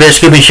around the house a bit.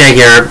 Scooby and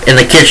Shaggy are in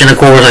the kitchen,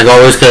 of course, like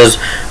always, because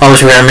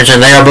obviously, I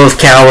mentioned they are both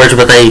cowards,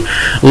 but they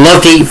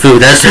love to eat food.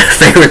 That's their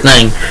favorite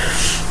thing.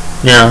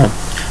 You know,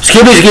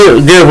 Scooby's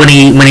good when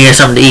he has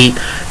something to eat.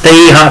 They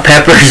eat hot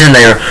peppers, and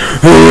they're,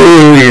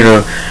 you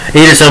know,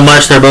 eating so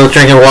much they're both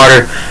drinking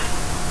water.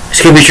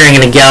 Scooby's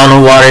drinking a gallon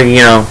of water,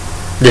 you know,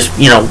 this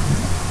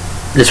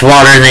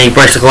water, and then he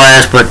breaks the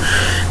glass. But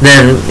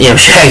then, you know,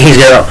 Shaggy's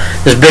got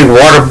this big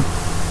water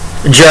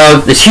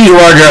jug, this huge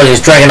water jug. He's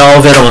drinking all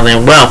of it. I'm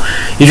like, well,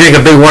 you drink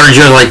a big water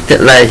jug like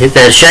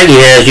that Shaggy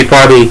has, you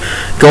probably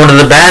go into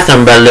the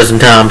bathroom about a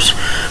dozen times.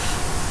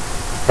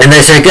 And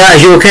they say,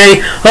 "Guys, you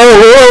okay?" "Oh,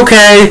 we're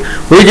okay.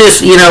 We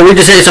just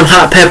ate some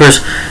hot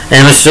peppers."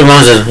 And Mr.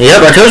 Simone says,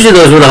 "Yep, I told you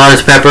those were the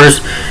hottest peppers."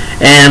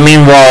 And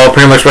meanwhile,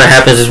 pretty much what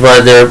happens is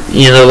while they're,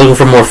 you know, looking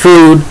for more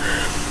food,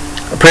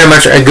 pretty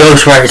much a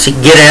ghost writes,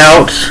 "Get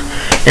out,"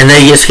 and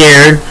they get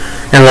scared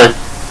and like,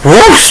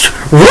 "Roast,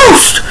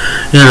 roast,"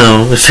 you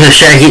know.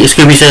 Shaggy,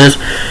 Scooby says,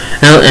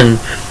 and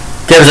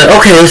Devin's like,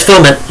 "Okay, let's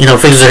film it." You know,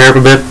 fixes her hair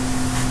a bit.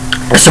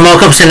 And Simone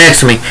comes sit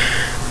next to me,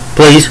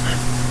 please.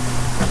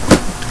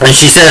 And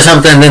she says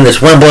something, and then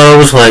this wind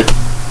blows, like,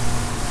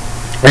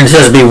 and it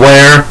says,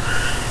 "Beware."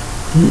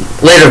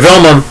 Later,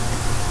 Velma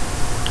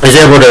is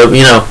able to,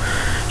 you know,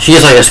 she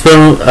gets like a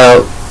spoon,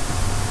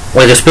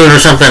 like a spoon or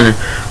something, and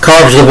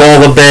carves the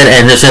wall a bit,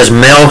 and it says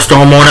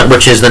Maelstrom on it,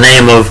 which is the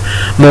name of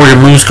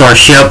Morgan Moonscar's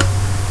ship.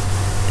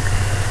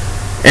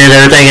 And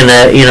they're thinking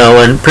that,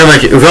 and pretty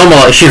much Velma,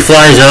 like, she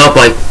flies up,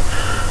 like,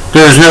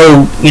 there's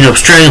no,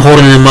 string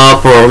holding them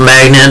up or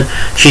magnet.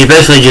 She's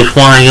basically just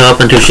flying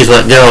up until she's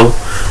let go,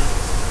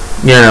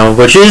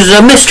 which is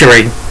a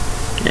mystery,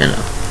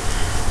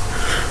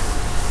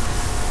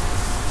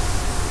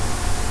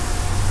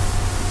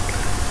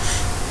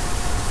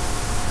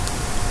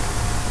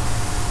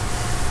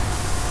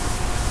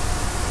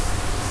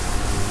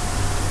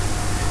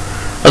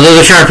 Although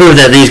they're trying to prove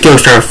that these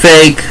ghosts are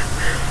fake.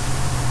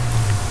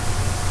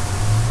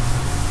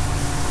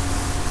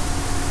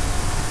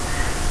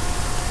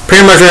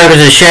 Pretty much what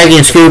happens is Shaggy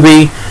and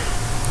Scooby,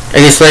 I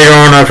guess later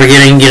on, I'm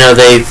forgetting,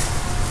 they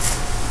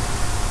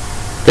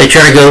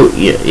try to go,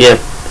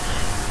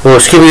 well,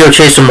 Scooby go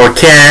chase some more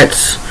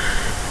cats,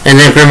 and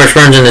then pretty much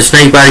runs into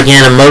Snakebite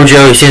again, and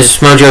Mojo, he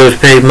sends Mojo to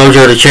pay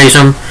Mojo to chase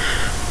him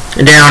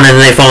down, and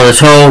then they fall in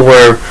this hole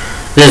where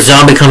this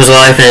zombie comes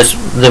alive, and it's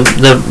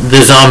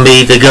the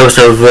zombie, the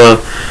ghost of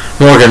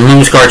Morgan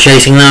Moonscar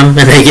chasing them,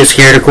 and they get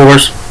scared, of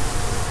course.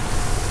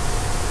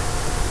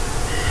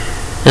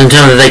 And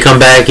until they come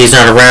back, he's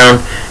not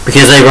around,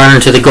 because they run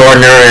into the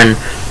gardener, and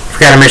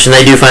forgot to mention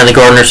they do find the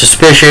gardener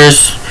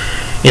suspicious,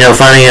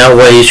 finding out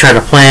what he's trying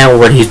to plant,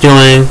 what he's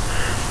doing.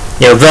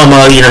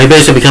 Velma, he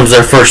basically becomes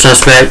their first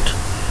suspect.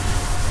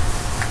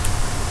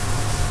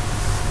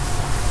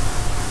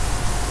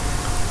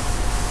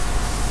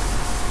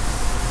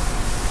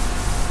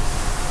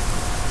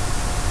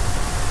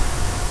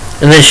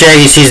 And then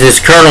Shaggy sees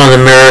this colonel in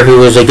the mirror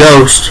who is a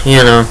ghost,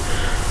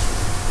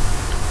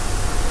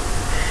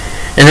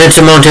 And then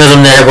Simone tells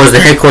him that it was the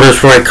headquarters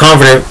for a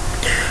confident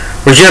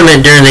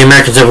regiment during the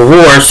American Civil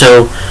War,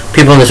 so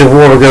people in the Civil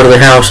War would go to the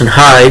house and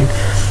hide.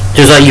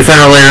 Just like you find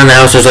out later in the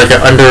house, there's like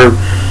a under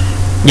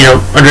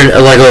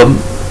like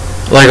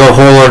a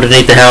hole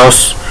underneath the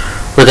house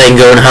where they can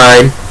go and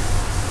hide.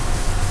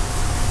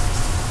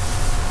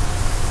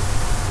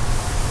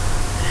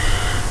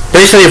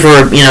 Basically,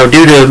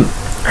 due to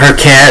her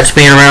cats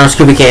being around,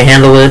 Scooby can't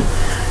handle it.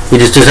 He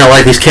just does not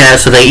like these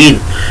cats, so they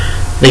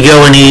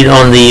go and eat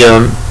on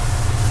the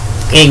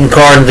eating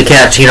car, and the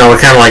cats, are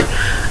kind of like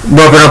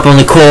rubbing up on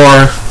the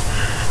core,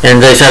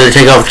 and they decide to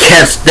take off.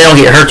 Cats, they don't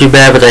get hurt too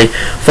bad, but they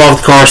fall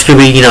off the car.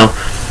 Scooby,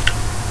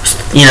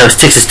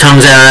 sticks his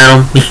tongues out at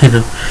them,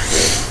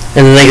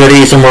 and then they go to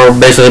eat somewhere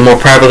basically more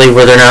privately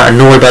where they're not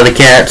annoyed by the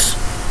cats.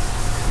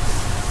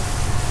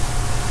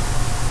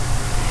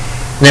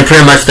 And then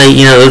pretty much they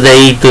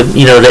eat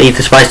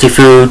the spicy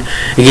food.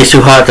 It gets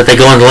too hot that they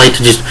go in the lake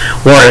to just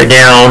water it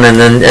down, and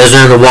then as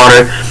they're in the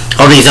water,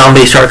 all these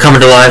zombies start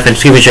coming to life, and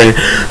Scooby Shaggy,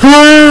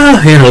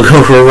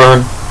 go for a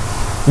run.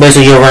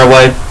 Basically, he'll run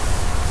away.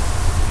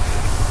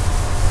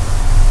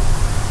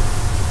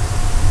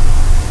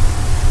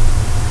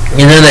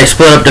 And then they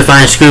split up to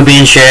find Scooby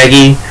and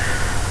Shaggy.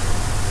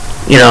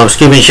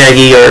 Scooby and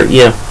Shaggy are,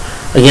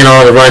 again,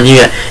 all the run.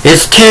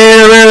 It's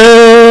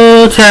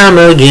terror time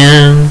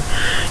again.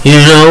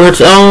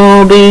 It's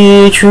all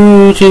be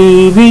true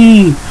to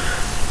be.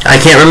 I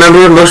can't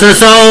remember most of the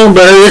song,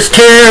 but it's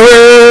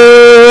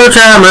terror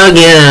time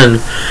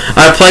again.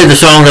 I played the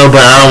song though,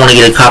 but I don't want to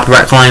get a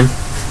copyright claim.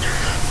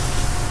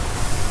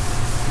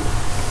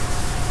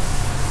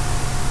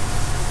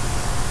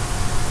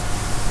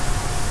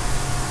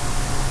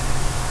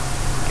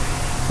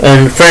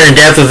 And Fred and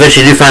Daphne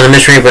eventually do find the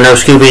mystery, but no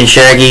Scooby and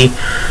Shaggy.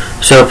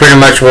 So pretty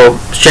much,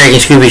 Shaggy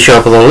and Scooby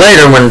show up a little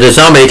later when the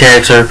zombie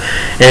attacks her,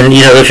 and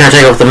they're trying to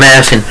take off the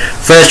mask, and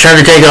Fred's trying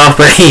to take it off,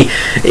 but he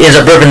ends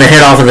up ripping the head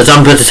off, and the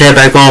zombie puts his head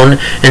back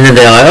on, and then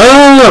they're like,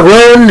 oh,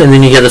 run, and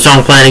then you get the song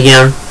playing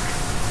again.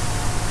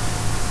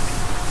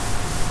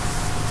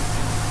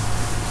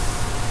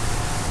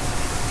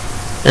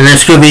 And then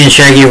Scooby and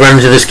Shaggy run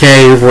into this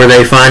cave where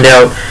they find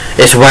out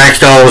it's wax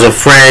dolls of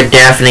Fred,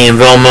 Daphne, and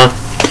Velma,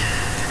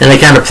 and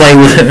they kind of play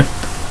with it.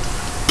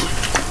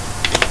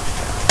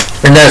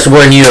 And that's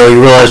when you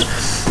realize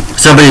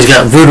somebody's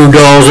got voodoo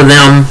dolls in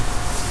them,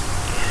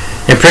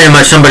 and pretty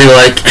much somebody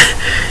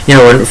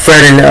when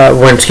Fred and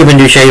when Scooby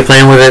and Shaggy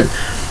playing with it,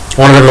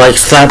 one of them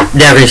slapped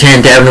Daphne's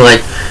hand.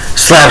 Daphne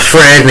slaps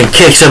Fred and then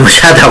kicks him,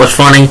 which I thought was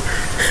funny.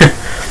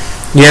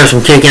 You have some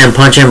kicking and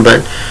punching,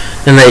 but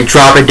then they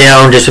drop it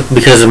down just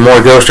because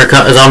more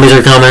zombies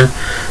are coming.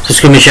 So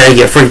Scooby and Shaggy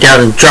get freaked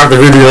out and drop the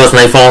voodoo dolls,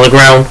 and they fall on the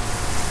ground.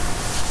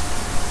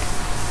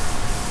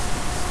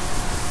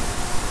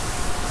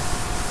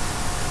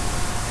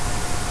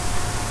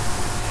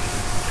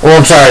 Oh,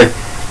 I'm sorry.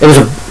 It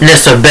was a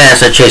nest of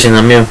bats that chasing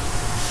them, yeah.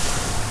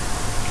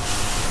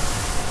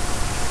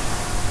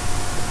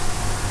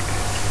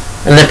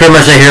 And then pretty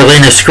much they hear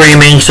Lena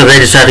screaming, so they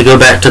decide to go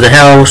back to the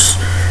house.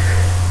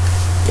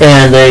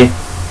 And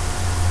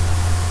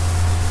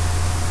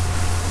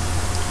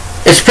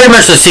it's pretty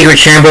much the secret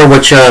chamber,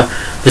 which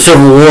the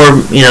Civil War,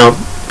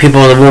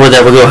 people in the war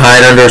that would go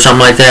hide under or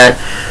something like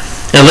that.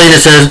 And Lena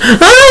says,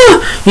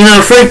 "Oh,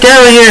 freaked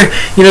out here.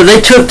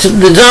 They took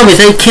the zombies.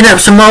 They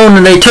kidnapped Simone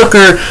and they took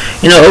her,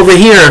 over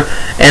here."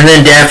 And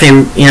then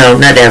Daphne,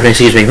 not Daphne,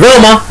 excuse me,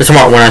 Velma, the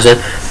smart one I said.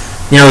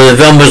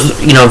 Velma's,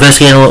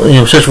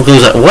 investigating, searching for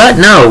clues. Like, what?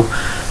 No.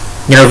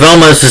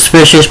 Velma is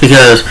suspicious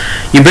because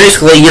you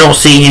don't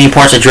see any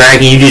parts of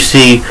dragging. You just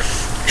see,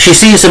 she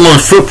sees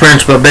Simone's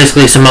footprints, but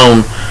basically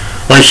Simone,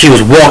 like she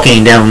was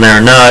walking down there,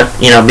 not,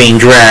 being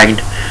dragged.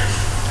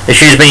 If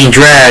she was being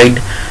dragged,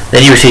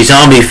 then you would see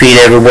zombie feet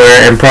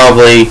everywhere and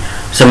probably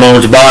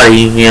Simone's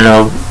body,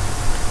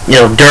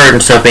 dirt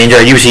and stuff being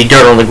dragged. You would see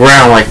dirt on the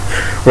ground, like,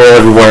 roll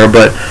everywhere,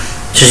 but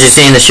since she's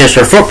seeing it's just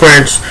her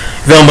footprints,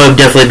 Velma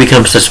definitely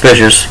becomes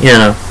suspicious,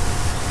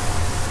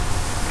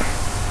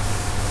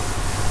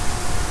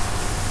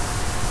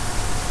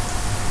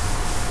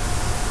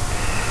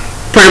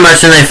 Pretty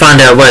much, then they find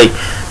out, wait,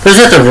 there's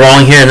nothing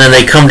wrong here, and then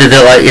they come to the,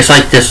 like, it's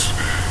like this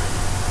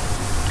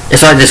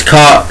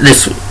clock,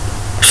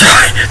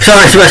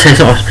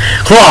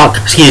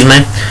 excuse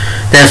me,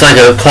 that's like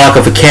a clock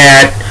of a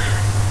cat,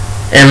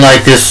 and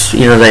like this,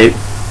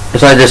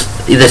 it's like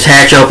this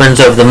hatch opens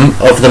of the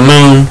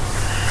moon,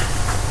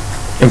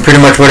 and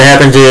pretty much what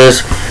happens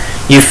is,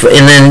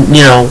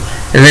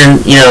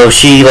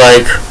 she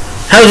like,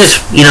 how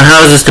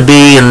is this to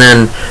be, and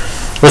then,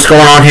 what's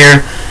going on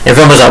here? And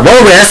Velma's like,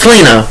 whoa, that's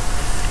Lena.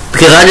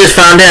 Because I just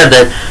found out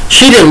that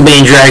she didn't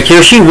being dragged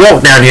here. She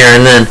walked down here.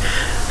 And then,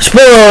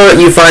 spoiler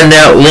alert, you find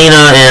out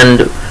Lena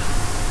and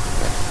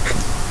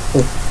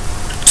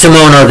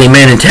Simone are the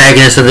main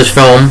antagonists of this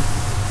film.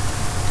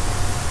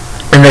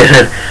 And they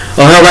said,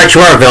 oh, how right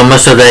you are,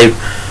 Velma. So they,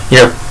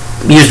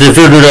 use the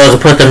voodoo dolls to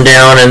put them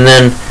down. And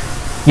then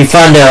you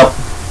find out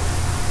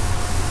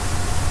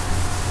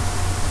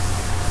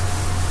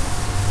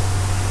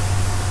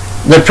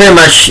they're pretty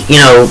much,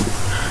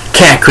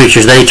 cat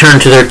creatures. They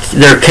turn to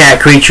their cat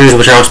creatures,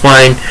 which I'll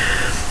explain,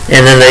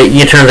 and then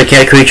you turn to the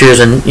cat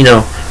creatures and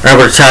are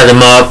able to tie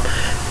them up,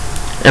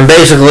 and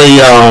basically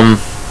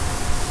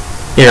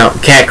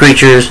cat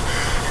creatures,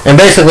 and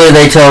basically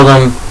they tell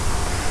them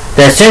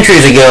that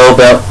centuries ago,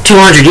 about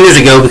 200 years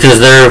ago, because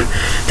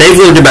they've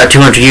lived about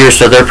 200 years,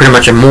 so they're pretty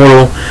much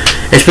immortal.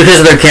 It's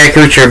because of their cat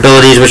creature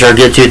abilities, which I'll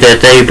get to,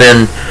 that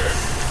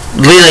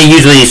Lena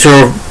usually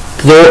sort of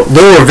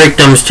lure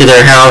victims to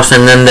their house,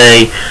 and then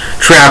they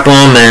trap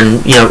them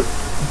and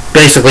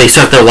basically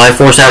suck their life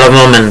force out of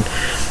them, and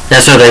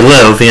that's how they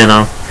live.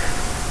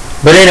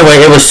 But anyway,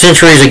 it was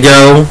centuries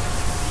ago.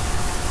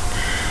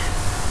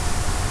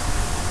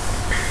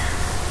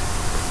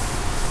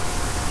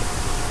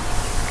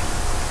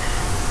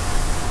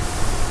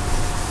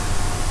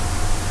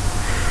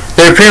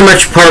 They're pretty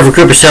much part of a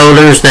group of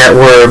settlers that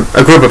were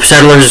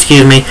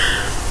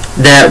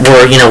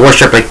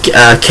worship a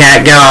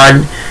cat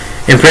god.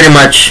 And pretty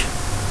much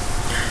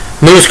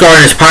Moonscar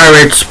and his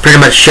pirates pretty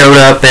much showed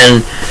up and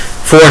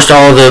forced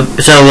all the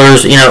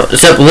settlers,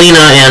 except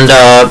Lena and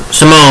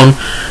Simone,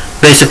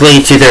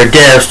 basically to their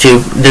deaths, to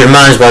their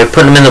minds, by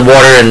putting them in the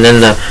water, and then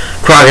the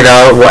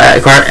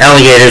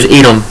alligators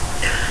eat them.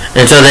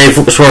 And so they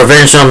sort of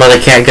avenged them by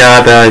the cat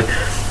god by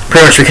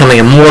pretty much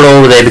becoming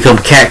immortal. They become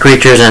cat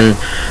creatures, and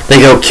they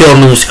go kill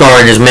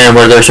Moonscar and his men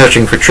where they're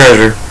searching for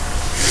treasure.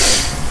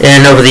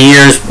 And over the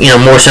years,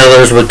 more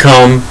settlers would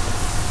come.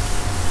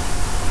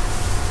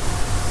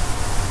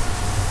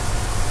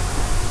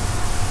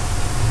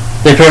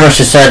 They pretty much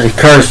decided to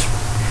curse,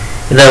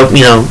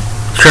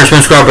 curse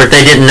Moonscar, but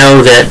they didn't know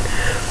that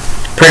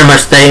pretty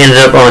much they ended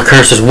up on a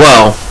curse as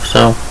well.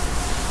 So,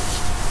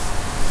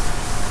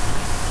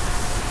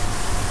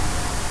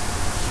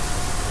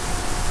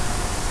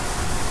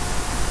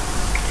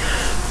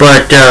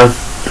 but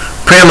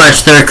pretty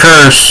much their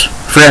curse,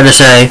 forgot to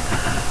say,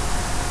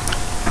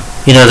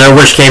 their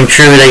wish came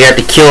true. They got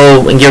to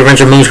kill and get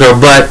revenge of Moonscar,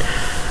 but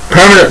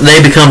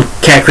they become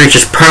cat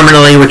creatures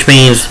permanently, which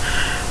means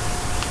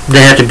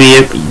they have to be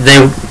it.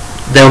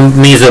 That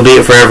means they'll be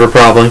it forever,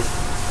 probably.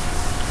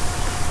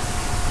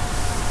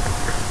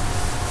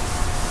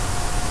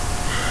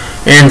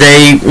 And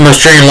they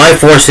must train life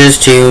forces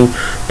to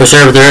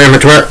preserve their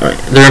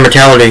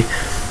immortality.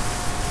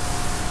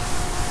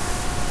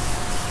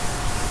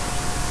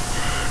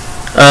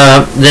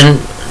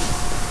 Then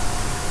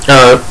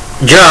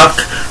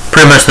Jock,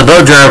 pretty much the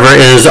boat driver,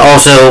 is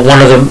also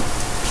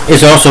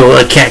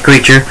a cat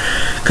creature,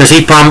 because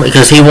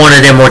he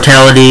wanted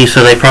immortality,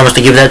 so they promised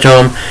to give that to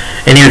him,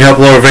 and he would help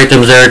lure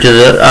victims there to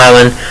the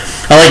island.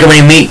 I like it when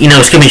you meet,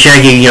 Scooby and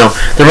Shaggy,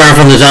 they're running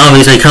from the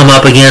zombies, they come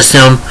up against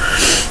him,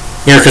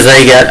 because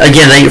they get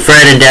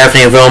Fred and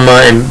Daphne and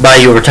Velma and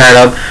Bayou were tied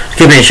up.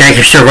 Scooby and Shaggy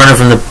are still running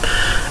from the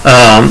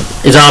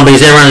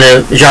zombies. They run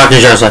to Jacques,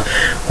 and Jacques like,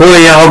 where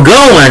are y'all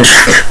going?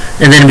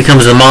 And then it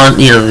becomes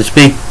this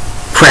big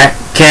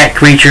cat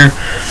creature.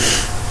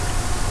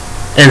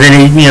 And then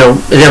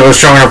they were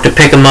strong enough to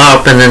pick him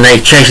up, and then they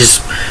chase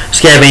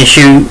Shaggy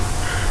and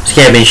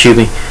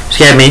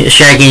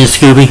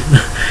Scooby.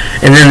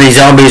 And then the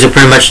zombies are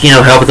pretty much,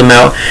 helping them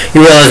out. You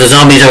realize the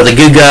zombies are the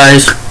good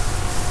guys.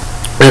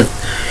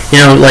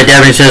 like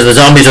Daphne says, the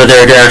zombies are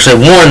there to actually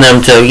warn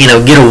them to,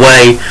 get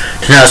away,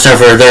 to not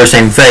suffer their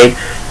same fate.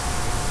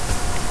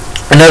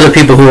 And other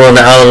people who were on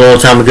the island a long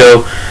time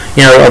ago,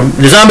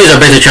 the zombies are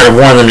basically trying to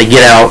warn them to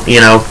get out,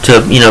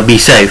 to, be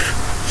safe.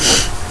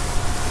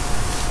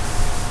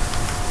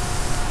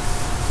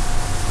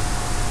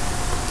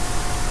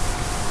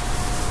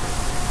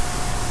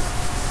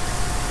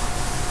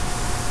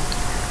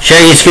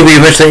 Shaggy and Scooby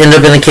eventually end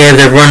up in the cave.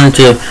 They run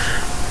into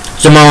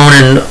Simone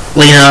and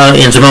Lena,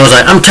 and Simone's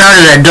like, I'm tired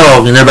of that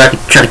dog, and they're about to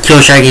try to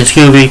kill Shaggy and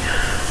Scooby.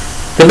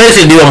 They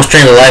basically do almost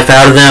drain the life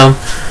out of them,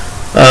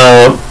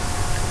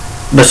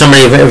 but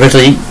somebody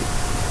eventually,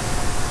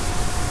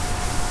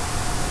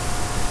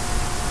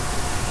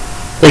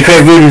 they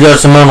create voodoo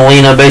dolls, Simone and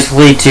Lena,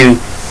 basically to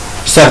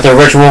stop their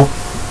ritual.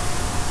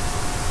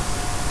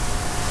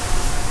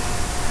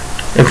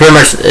 And pretty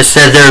much it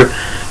said they're,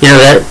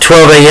 that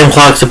 12 a.m.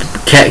 clock, the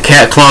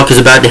cat clock is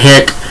about to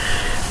hit,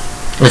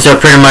 and so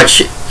pretty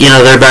much,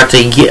 they're about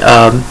to get,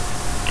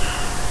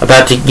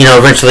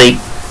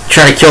 eventually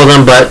try to kill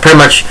them, but pretty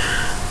much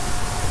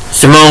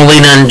Simone,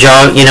 Lena, and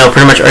Jog,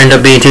 pretty much end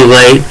up being too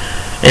late,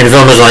 and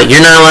Vilma's like,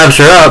 your 9 lives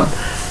are up,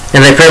 and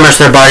they pretty much,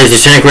 their bodies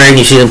disintegrate,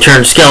 and you see them turn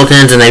to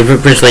skeletons, and they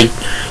eventually,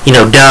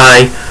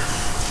 die.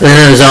 And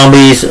then the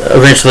zombies,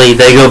 eventually,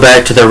 they go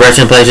back to their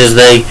resting places.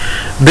 They've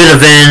been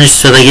avenged,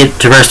 so they get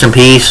to rest in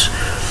peace.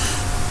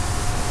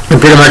 And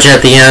pretty much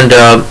at the end,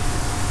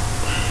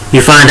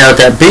 you find out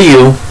that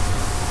Biu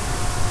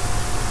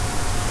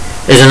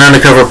is an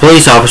undercover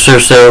police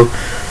officer, so,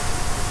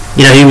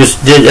 he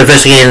was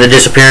investigating the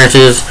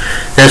disappearances.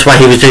 That's why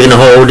he was digging a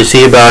hole to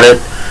see about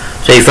it.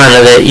 So you find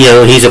out that,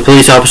 he's a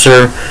police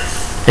officer.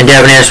 And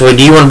Daphne asks, well,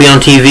 do you want to be on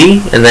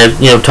TV? And they,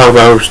 talk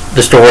about the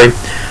story.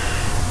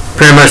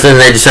 Pretty much then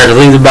they decide to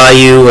leave the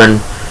bayou,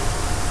 and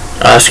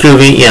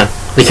Scooby,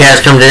 the cats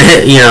come to,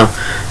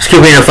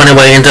 Scooby in a funny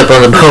way ends up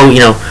on the boat,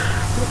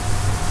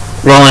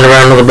 rolling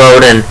around on the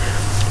boat, and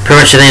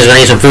pretty much they think he's going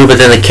to eat some food, but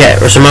then the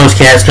cat, or Simone's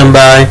cats come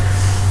by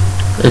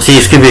and see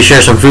if Scooby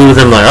share some food with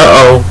them, like,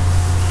 uh-oh.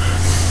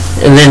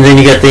 And then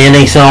you got the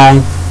ending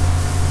song.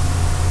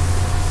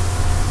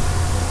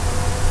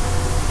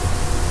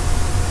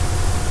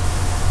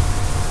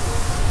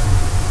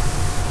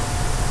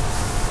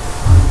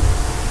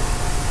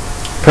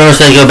 Pretty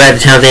much they go back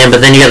to town at the end, but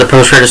then you got the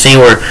post-credit scene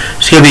where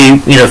Scooby,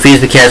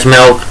 feeds the cats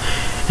milk,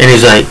 and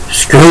he's like,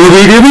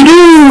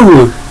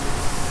 Scooby-Dooby-Doo!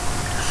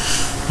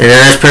 And then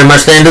that's pretty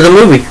much the end of the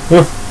movie.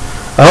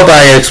 I hope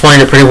I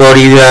explained it pretty well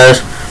to you guys.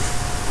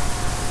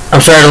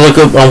 I'm sorry to look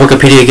up on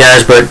Wikipedia,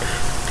 guys, but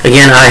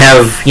again, I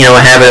have,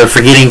 a habit of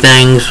forgetting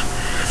things.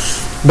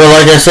 But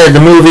like I said, the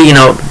movie,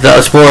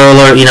 the spoiler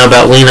alert,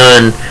 about Lena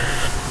and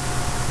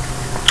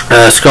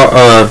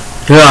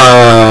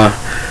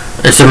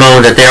and Simone,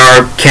 that they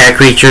are cat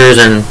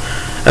creatures, and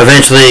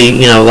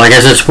eventually, like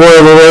I said, spoiler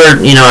alert,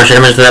 I should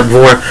have mentioned that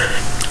before,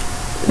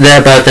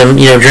 that about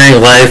them, draining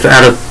life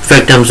out of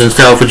victims and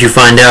stuff, which you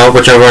find out,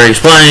 which I've already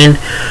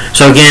explained.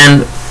 So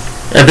again,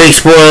 a big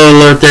spoiler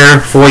alert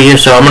there for you,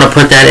 so I'm going to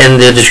put that in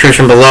the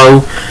description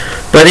below.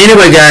 But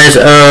anyway, guys,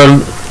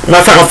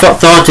 my final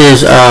thought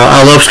is,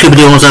 I love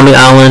Scooby-Doo on Zombie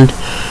Island.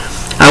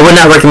 I would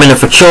not recommend it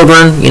for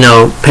children.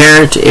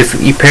 Parents, if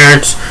you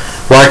parents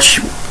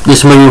watch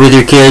this movie with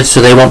your kids,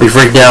 so they won't be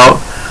freaked out.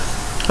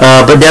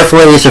 But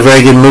definitely, it's a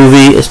very good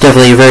movie. It's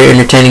definitely a very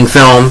entertaining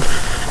film.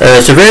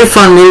 It's a very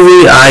fun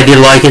movie. I did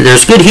like it.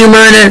 There's good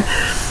humor in it,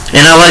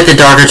 and I like the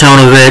darker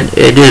tone of it.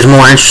 It is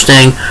more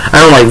interesting.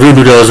 I don't like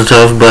voodoo dolls and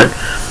stuff, but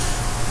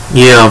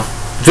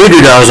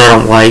voodoo dolls I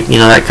don't like.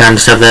 That kind of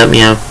stuff.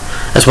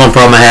 That's one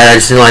problem I had. I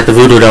just didn't like the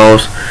voodoo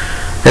dolls.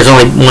 That's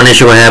only one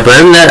issue I had. But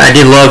other than that, I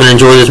did love and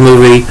enjoy this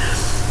movie.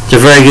 It's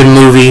a very good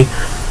movie.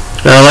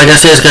 Like I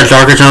said, it's got a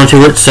darker tone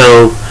to it,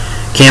 so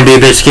can be a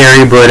bit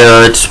scary, but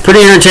it's a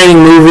pretty entertaining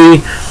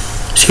movie.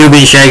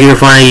 Scooby and Shaggy are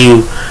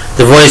funny.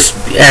 The voice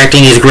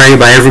acting is great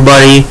by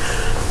everybody,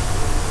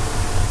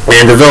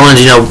 and the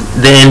villains,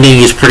 the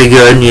ending is pretty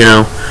good,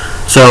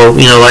 So,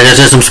 like I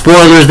said, some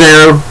spoilers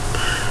there.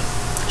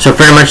 So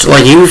pretty much,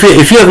 like,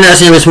 if you have not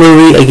seen this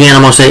movie, again,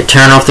 I'm gonna say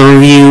turn off the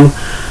review.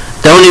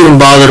 Don't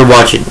even bother to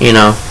watch it.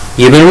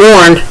 You've been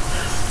warned.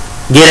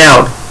 Get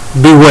out.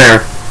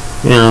 Beware.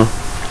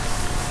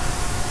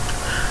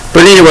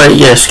 But anyway,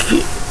 yes,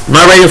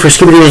 my rating for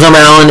Scooby-Doo on Zombie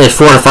Island is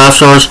 4 out of 5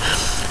 stars.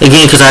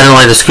 Again, because I didn't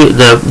like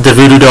the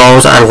voodoo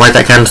dolls. I don't like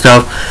that kind of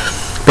stuff.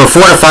 But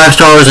 4 out of 5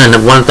 stars and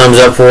 1 thumbs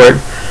up for it.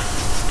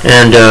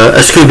 And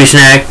a Scooby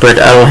snack, but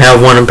I don't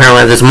have one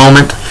apparently at this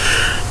moment.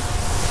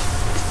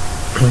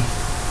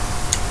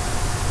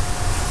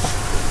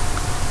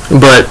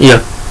 But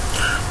yeah,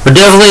 but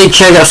definitely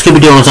check out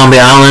Scooby-Doo on Zombie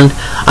Island.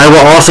 I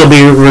will also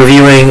be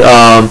reviewing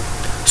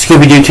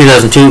Scooby-Doo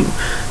 2002,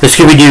 the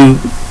Scooby-Doo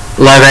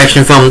live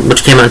action film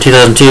which came out in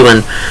 2002,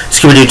 and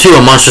Scooby-Doo 2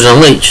 on Monsters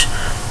Unleashed,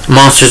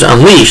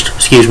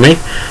 excuse me.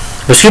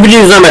 But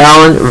Scooby-Doo Zombie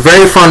Island,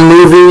 very fun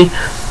movie.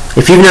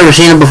 If you've never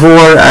seen it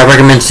before, I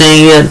recommend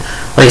seeing it.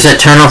 Like I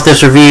said, turn off this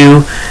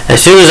review.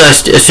 As soon as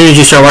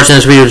you start watching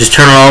this video, just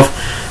turn it off.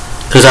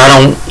 because I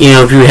don't,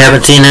 if you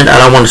haven't seen it, I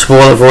don't want to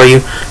spoil it for you.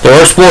 There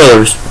are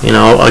spoilers,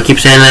 I keep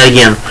saying that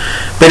again.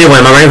 But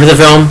anyway, my rating for the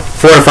film,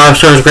 4 out of 5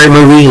 stars, great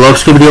movie. Love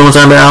Scooby-Doo on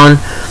Zombie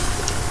Island.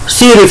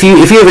 See it if you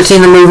haven't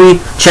seen the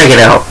movie, check it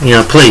out.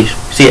 Please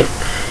see it.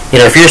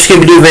 If you're a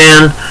Scooby-Doo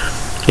fan,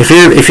 if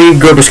you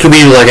grew up with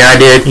Scooby-Doo like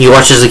I did, you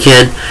watched as a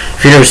kid,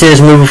 if you've never seen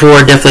this movie before,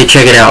 definitely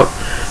check it out.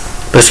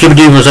 But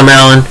Scooby-Doo on Zombie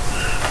Island,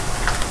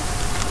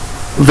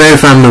 very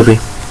fun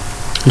movie.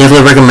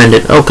 Definitely recommend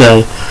it.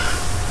 Okay.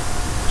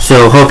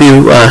 So hope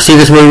you see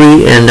this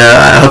movie, and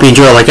I hope you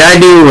enjoy it like I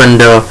do, and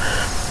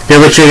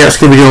definitely check out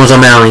Scooby-Doo on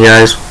Zombie Island,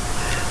 guys.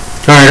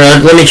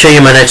 Alright, let me show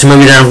you my next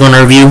movie that I'm going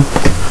to review.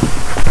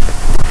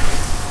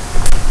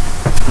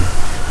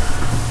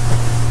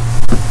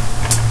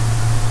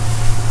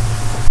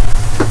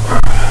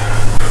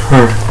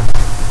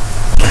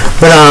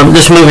 But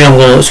this movie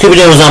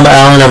Scooby-Doo on Zombie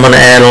Island, I'm going to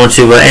add on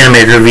to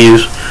animated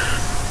reviews.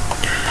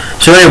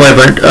 So anyway,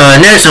 but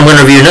next I'm going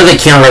to review another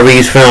Keanu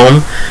Reeves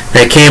film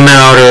that came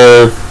out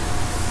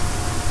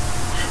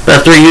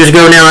about 3 years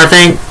ago now, I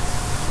think.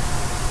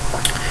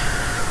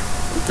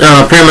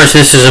 Pretty much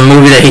this is a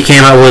movie that he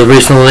came out with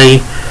recently.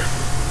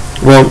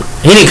 Well,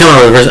 he didn't come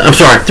out with it, I'm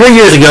sorry, 3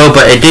 years ago,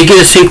 but it did get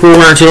a sequel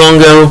not too long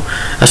ago.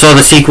 I saw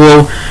the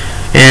sequel,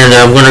 and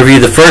I'm going to review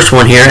the first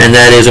one here, and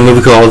that is a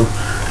movie called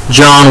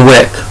John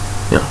Wick,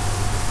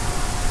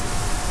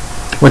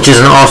 which is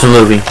an awesome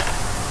movie.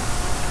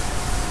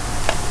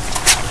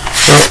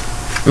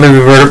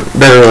 Maybe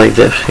better like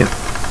this.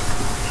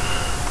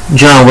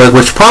 John Wick,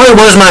 which probably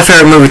was my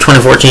favorite movie of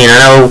 2014. I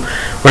know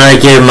when I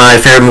gave my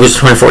favorite movies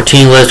of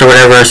 2014 list or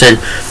whatever, I said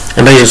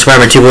Amazing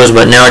Spider-Man 2 was,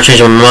 but now I changed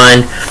my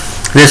mind.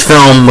 This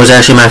film was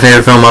actually my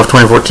favorite film of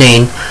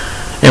 2014,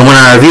 and when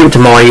I review it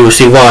tomorrow, you will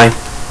see why.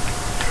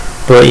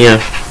 But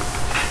yeah,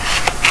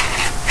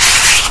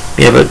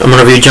 but I'm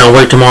gonna review John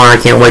Wick tomorrow.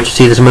 I can't wait to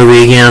see this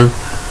movie again.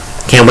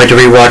 Can't wait to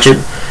rewatch it.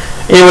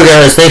 Anyway,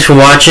 guys, thanks for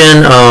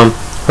watching.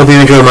 Hope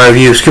you enjoyed my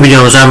review of Scooby-Doo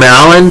on Zombie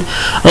Island.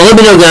 Let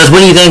me know, guys, what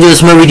do you think of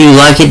this movie? Do you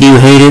like it? Do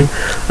you hate it?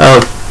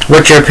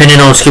 What's your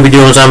opinion on Scooby-Doo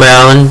on Zombie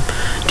Island?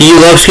 Do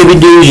you love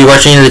Scooby-Doo? Do you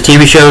watch any of the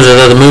TV shows or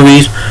the other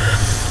movies?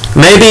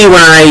 Maybe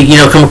when I,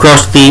 come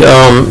across the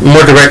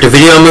more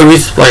direct-to-video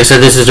movies, like I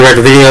said, this is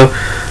direct-to-video.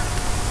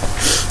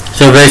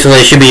 So basically,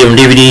 it should be on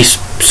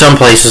DVDs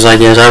some places, I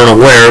guess. I don't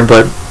know where,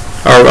 but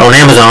or on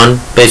Amazon.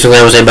 Basically,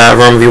 I would say buy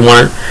it from if you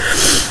want it.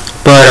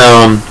 But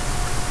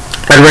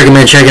I'd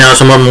recommend checking out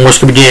some of the more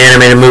Scooby-Doo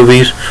animated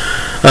movies.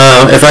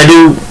 If I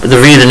do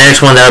review the next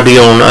one, that'll be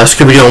on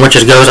Scooby-Doo and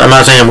Witches Ghost. I'm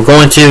not saying I'm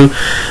going to,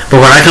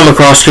 but when I come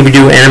across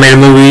Scooby-Doo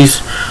animated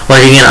movies,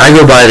 like again, I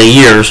go by the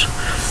years.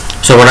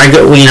 So when I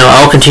go,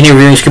 I'll continue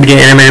reviewing Scooby-Doo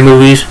animated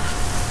movies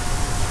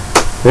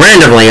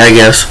randomly, I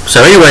guess.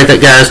 So anyway,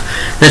 guys,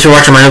 thanks for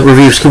watching my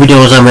review of Scooby-Doo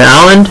on Zombie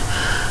Island.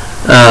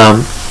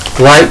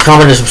 Like,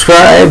 comment, and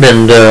subscribe,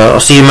 and I'll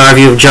see you in my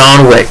review of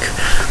John Wick.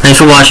 Thanks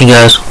for watching,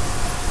 guys.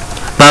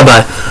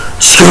 Bye-bye.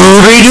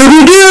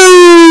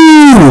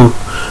 Scooby-Dooby-Doo!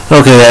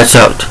 Okay, that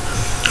sucked.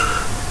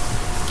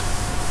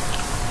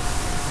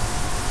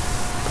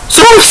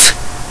 So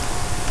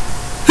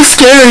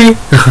scary.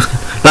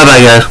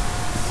 Bye-bye, guys.